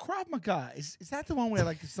With Krav Maga, is that the one where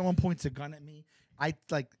like if someone points a gun at me, I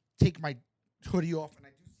like take my hoodie off and I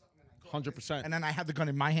do something, and I go like this, 100%. and then I have the gun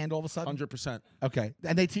in my hand all of a sudden. 100%. Okay,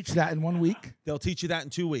 and they teach that in 1 week, They'll teach you that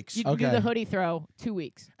in 2 weeks. You can do okay. the hoodie throw 2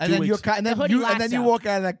 weeks. and 2 then you're weeks. and then The hoodie you and then you lasso. walk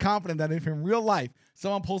out of that confident that if in real life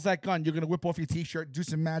someone pulls that gun, you're gonna whip off your t-shirt, do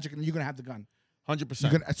some magic, and you're gonna have the gun. 100%.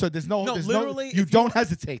 You're gonna, so there's no, literally, you if don't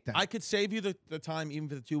hesitate then. I could save you the time even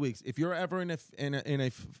for the 2 weeks. If you're ever in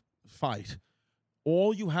a fight,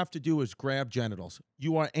 all you have to do is grab genitals.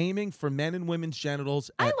 You are aiming for men and women's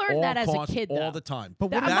genitals I at learned all that as a costs, kid, all though. the time.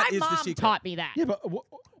 But That- what- that my is the mom secret. taught me that. yeah, but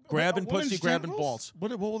Grabbing women's pussy, grabbing genitals? balls.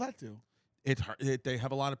 What will that do? They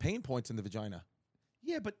have a lot of pain points in the vagina.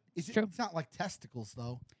 Yeah, but It's true. it's not like testicles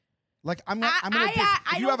though. Like I'm gonna I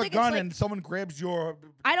if you don't have a think it's gun like- and someone grabs your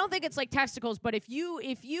I don't think it's like testicles, but if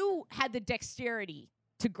you had the dexterity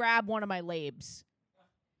to grab one of my labes,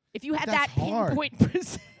 if you had That's that hard. pinpoint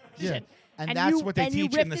precision, Yeah. And and that's you, what they and you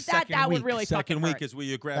teach in ripped the it second that week. would really Second fucking week hurt. is where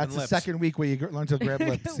you're grabbing that's the lips. second week where you learn to grab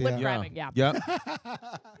lips. Lip Yeah. grabbing, yeah.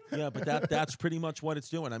 Yeah, but that's pretty much what it's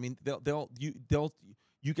doing. I mean,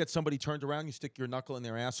 you get somebody turned around, you stick your knuckle in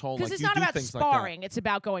their asshole. Because Like it's you not do about things sparring; it's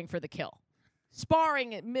about going for the kill.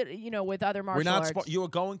 Sparring, with other like that. martial arts. You are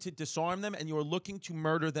going to disarm them, and you are looking to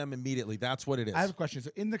murder them immediately. That's what it is. I have a question. So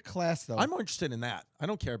in the class though, I'm more interested in that. I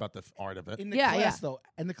don't care about the art of it. in the Yeah, class yeah.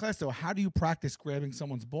 though, how do you practice grabbing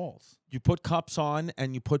someone's balls? You put cups on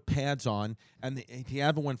and you put pads on, and he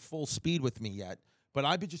haven't went full speed with me yet. But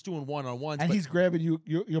I've been just doing one-on-ones. And but he's grabbing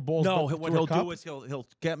your balls. no, through what a he'll cup? do is he'll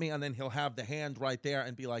get me, and then he'll have the hand right there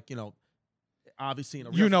and be like, obviously in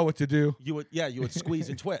a you know what to do, you would squeeze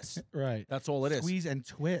and twist. right? That's all it is. Squeeze and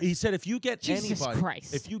twist. He said if you get Jesus anybody,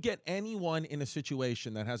 Christ. if you get anyone in a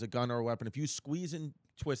situation that has a gun or a weapon, if you squeeze and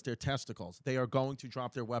twist their testicles, they are going to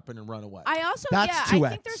drop their weapon and run away. I also, That's I 2X.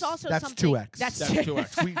 think there's also That's something. 2X. That's That's 2X.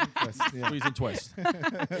 Squeeze and twist. Yeah. Squeeze and twist.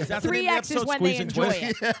 Is that the name of the 3X is episode? when Squeeze they and enjoy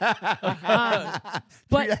twist? it.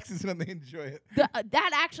 But 3X is when they enjoy it.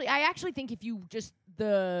 I actually think if you just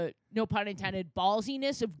the no pun intended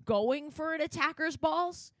ballsiness of going for an attacker's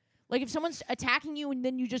balls, like if someone's attacking you and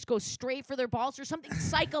then you just go straight for their balls or something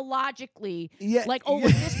psychologically, Yeah, like oh yeah.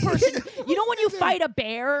 with this person, you know when you fight a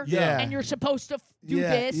bear Yeah. and you're supposed to do Yeah,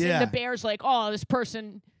 this yeah. and the bear's like oh this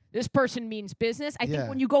person means business. I Yeah. think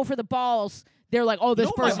when you go for the balls, they're like oh this You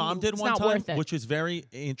know what person my mom did it's one not time, worth it. which is very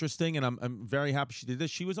interesting, and I'm very happy she did this.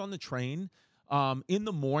 She was on the train in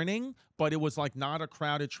the morning, but it was like not a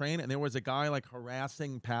crowded train, and there was a guy like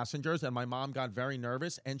harassing passengers, and my mom got very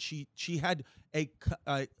nervous, and she had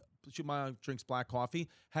my mom drinks black coffee,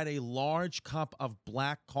 had a large cup of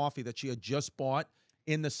black coffee that she had just bought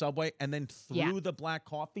in the subway, and then threw Yeah. the black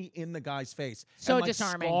coffee in the guy's face. So and, like,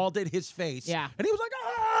 disarming. Scalded his face. Yeah. And he was like,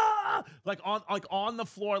 ah! Like on the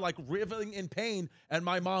floor, like writhing in pain, and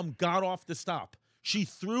my mom got off to stop. She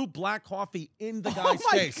threw black coffee in the guy's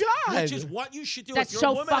my face, God. which is what you should do. That's if you're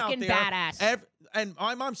so a woman out fucking there, badass. and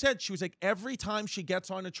my mom said, she was like, every time she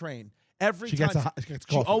gets on a train, She gets she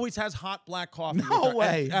coffee. always has hot black coffee No with her,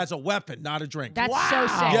 way. as a weapon, not a drink. That's Wow. so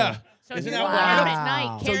sick. Yeah. So Isn't if that you're going out wild? at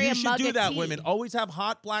night, So carry you a should mug do of that, tea. women. Always have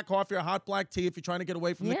hot black coffee or hot black tea if you're trying to get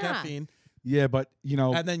away from the Yeah. caffeine, Yeah, but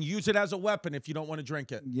and then use it as a weapon if you don't want to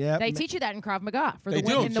drink it. yeah, They teach you that in Krav Maga for They the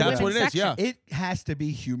do. women in the That's women's what it is, section. yeah. it has to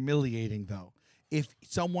be humiliating though. If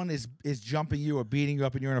someone is jumping you or beating you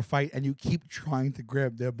up and you're in a fight and you keep trying to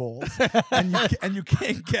grab their balls and you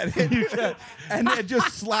can't get it, and they're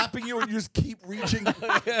just slapping you and you just keep reaching,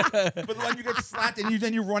 but then you get slapped and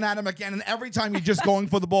then you run at them again, and every time you're just going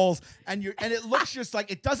for the balls and it looks just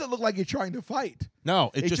like it doesn't look like you're trying to fight.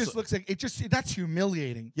 No, It just looks like that's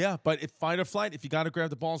humiliating. yeah. But if fight or flight, if you got to grab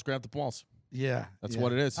the balls, grab the balls. Yeah, That's yeah.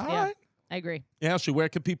 what it is. All Yeah. right. I agree. Yeah, Ashley, where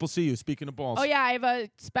can people see you? Speaking of balls. Oh yeah, I have a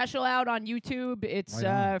special out on YouTube. It's Right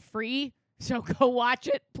on. free, so go watch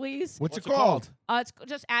it, please. What's it it called? called? It's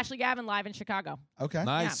just Ashley Gavin live in Chicago. Okay.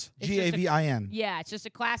 Nice. Yeah. It's just a- Gavin. Yeah, it's just a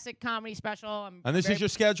classic comedy special. And this is your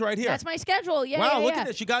schedule right here. That's my schedule. Yeah. wow, yeah, look yeah. at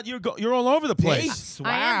this. You're all over the place. Dates.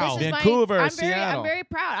 I am. Wow. This is Vancouver, I'm Seattle. very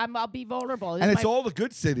proud. I'll be vulnerable. This And is it's my- all the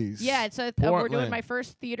good cities. Yeah, we're doing Portland. my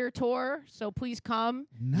first theater tour, so please come.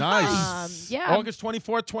 Nice. Yeah. August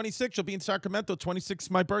 24th, 26th. You'll be in Sacramento. 26th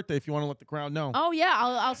is my birthday if you want to let the crowd know. Oh yeah,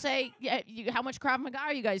 I'll say how much Krav Maga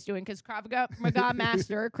are you guys doing? Because Krav Maga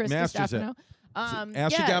master Chris Masters it. Distefano.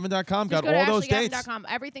 AshleyGavin.com. Just Got go to all those dates. AshleyGavin.com.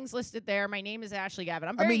 Everything's listed there. My name is Ashley Gavin.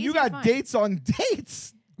 I'm I very mean, you easy to got find. dates on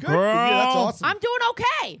dates. Good. Yeah, that's awesome. I'm doing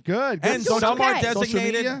okay. Good. And doing some are okay. Social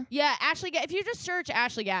designated. media? Yeah, Ashley. If you just search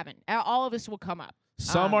Ashley Gavin, all of us will come up.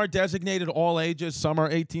 Some are designated all ages. Some are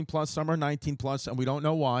 18 plus. Some are 19 plus, and we don't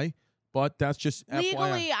know why. But that's just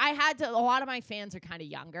Legally, FYI. I had to. A lot of my fans are kind of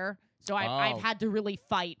younger, so I've had to really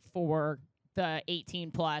fight for the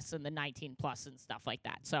 18 plus and the 19 plus and stuff like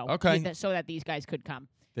that. So Okay. so that these guys could come.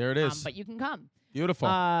 There it is. But you can come. Beautiful.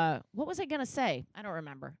 What was I gonna say? I don't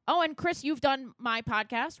remember. Oh, and Chris, you've done my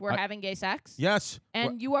podcast. We're having gay sex. yes.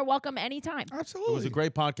 And you are welcome anytime. Absolutely. It was a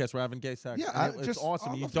great podcast. We're having gay sex. Yeah, And it's just- awesome.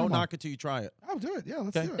 I'll You love to don't come on. knock it till you try it. I'll do it. Yeah,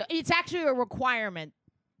 let's Okay. do it. It's actually a requirement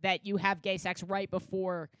that you have gay sex right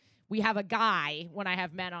before we have a guy. When I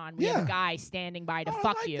have men on, we have Yeah. a guy standing by to Oh, I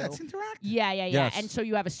fuck like you. That's interactive. Yeah. Yes. And so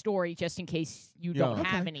you have a story just in case you Yeah. don't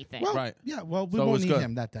have Okay. anything. Well, Right. Yeah, well, we So it won't was need good.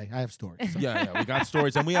 him that day. I have stories. Yeah, we got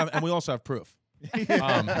stories, and we also have proof.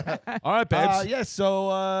 All right, babes. Yeah, so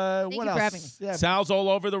Thank what you else? for having me. Yeah, Sal's all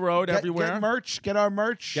over the road, everywhere. Get merch. Get our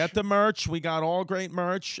merch. Get the merch. We got all great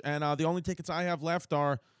merch, and the only tickets I have left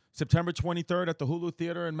are September 23rd at the Hulu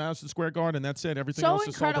Theater in Madison Square Garden. That's it. Everything So else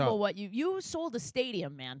is sold incredible out. what you sold a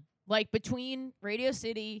stadium, man. Like between Radio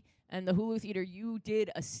City and the Hulu Theater, you did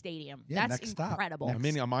a stadium. Yeah, That's next stop. incredible. I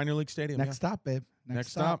mean, a minor league stadium. Next yeah. stop, babe.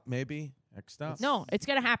 Next stop, maybe. Next stop. No, it's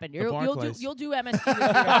gonna happen. You'll do Barclays. MSG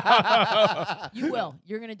this year. You will.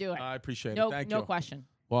 You're gonna do it. I appreciate No, it. Thank no you. question.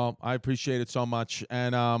 Well, I appreciate it so much,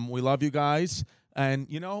 and we love you guys. And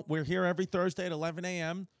we're here every Thursday at 11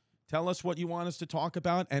 a.m. Tell us what you want us to talk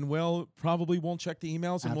about, and we'll probably won't check the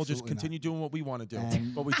emails, and we'll just Absolutely continue doing what we want to do.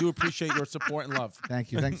 And- But we do appreciate your support and love.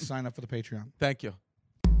 Thank you. Thanks for signing up for the Patreon. Thank you.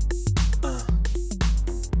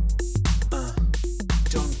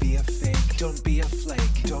 Don't be a fake, don't be a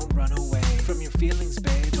flake, don't run away from your feelings,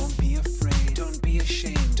 babe. Don't be afraid, don't be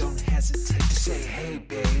ashamed, don't hesitate to say, hey,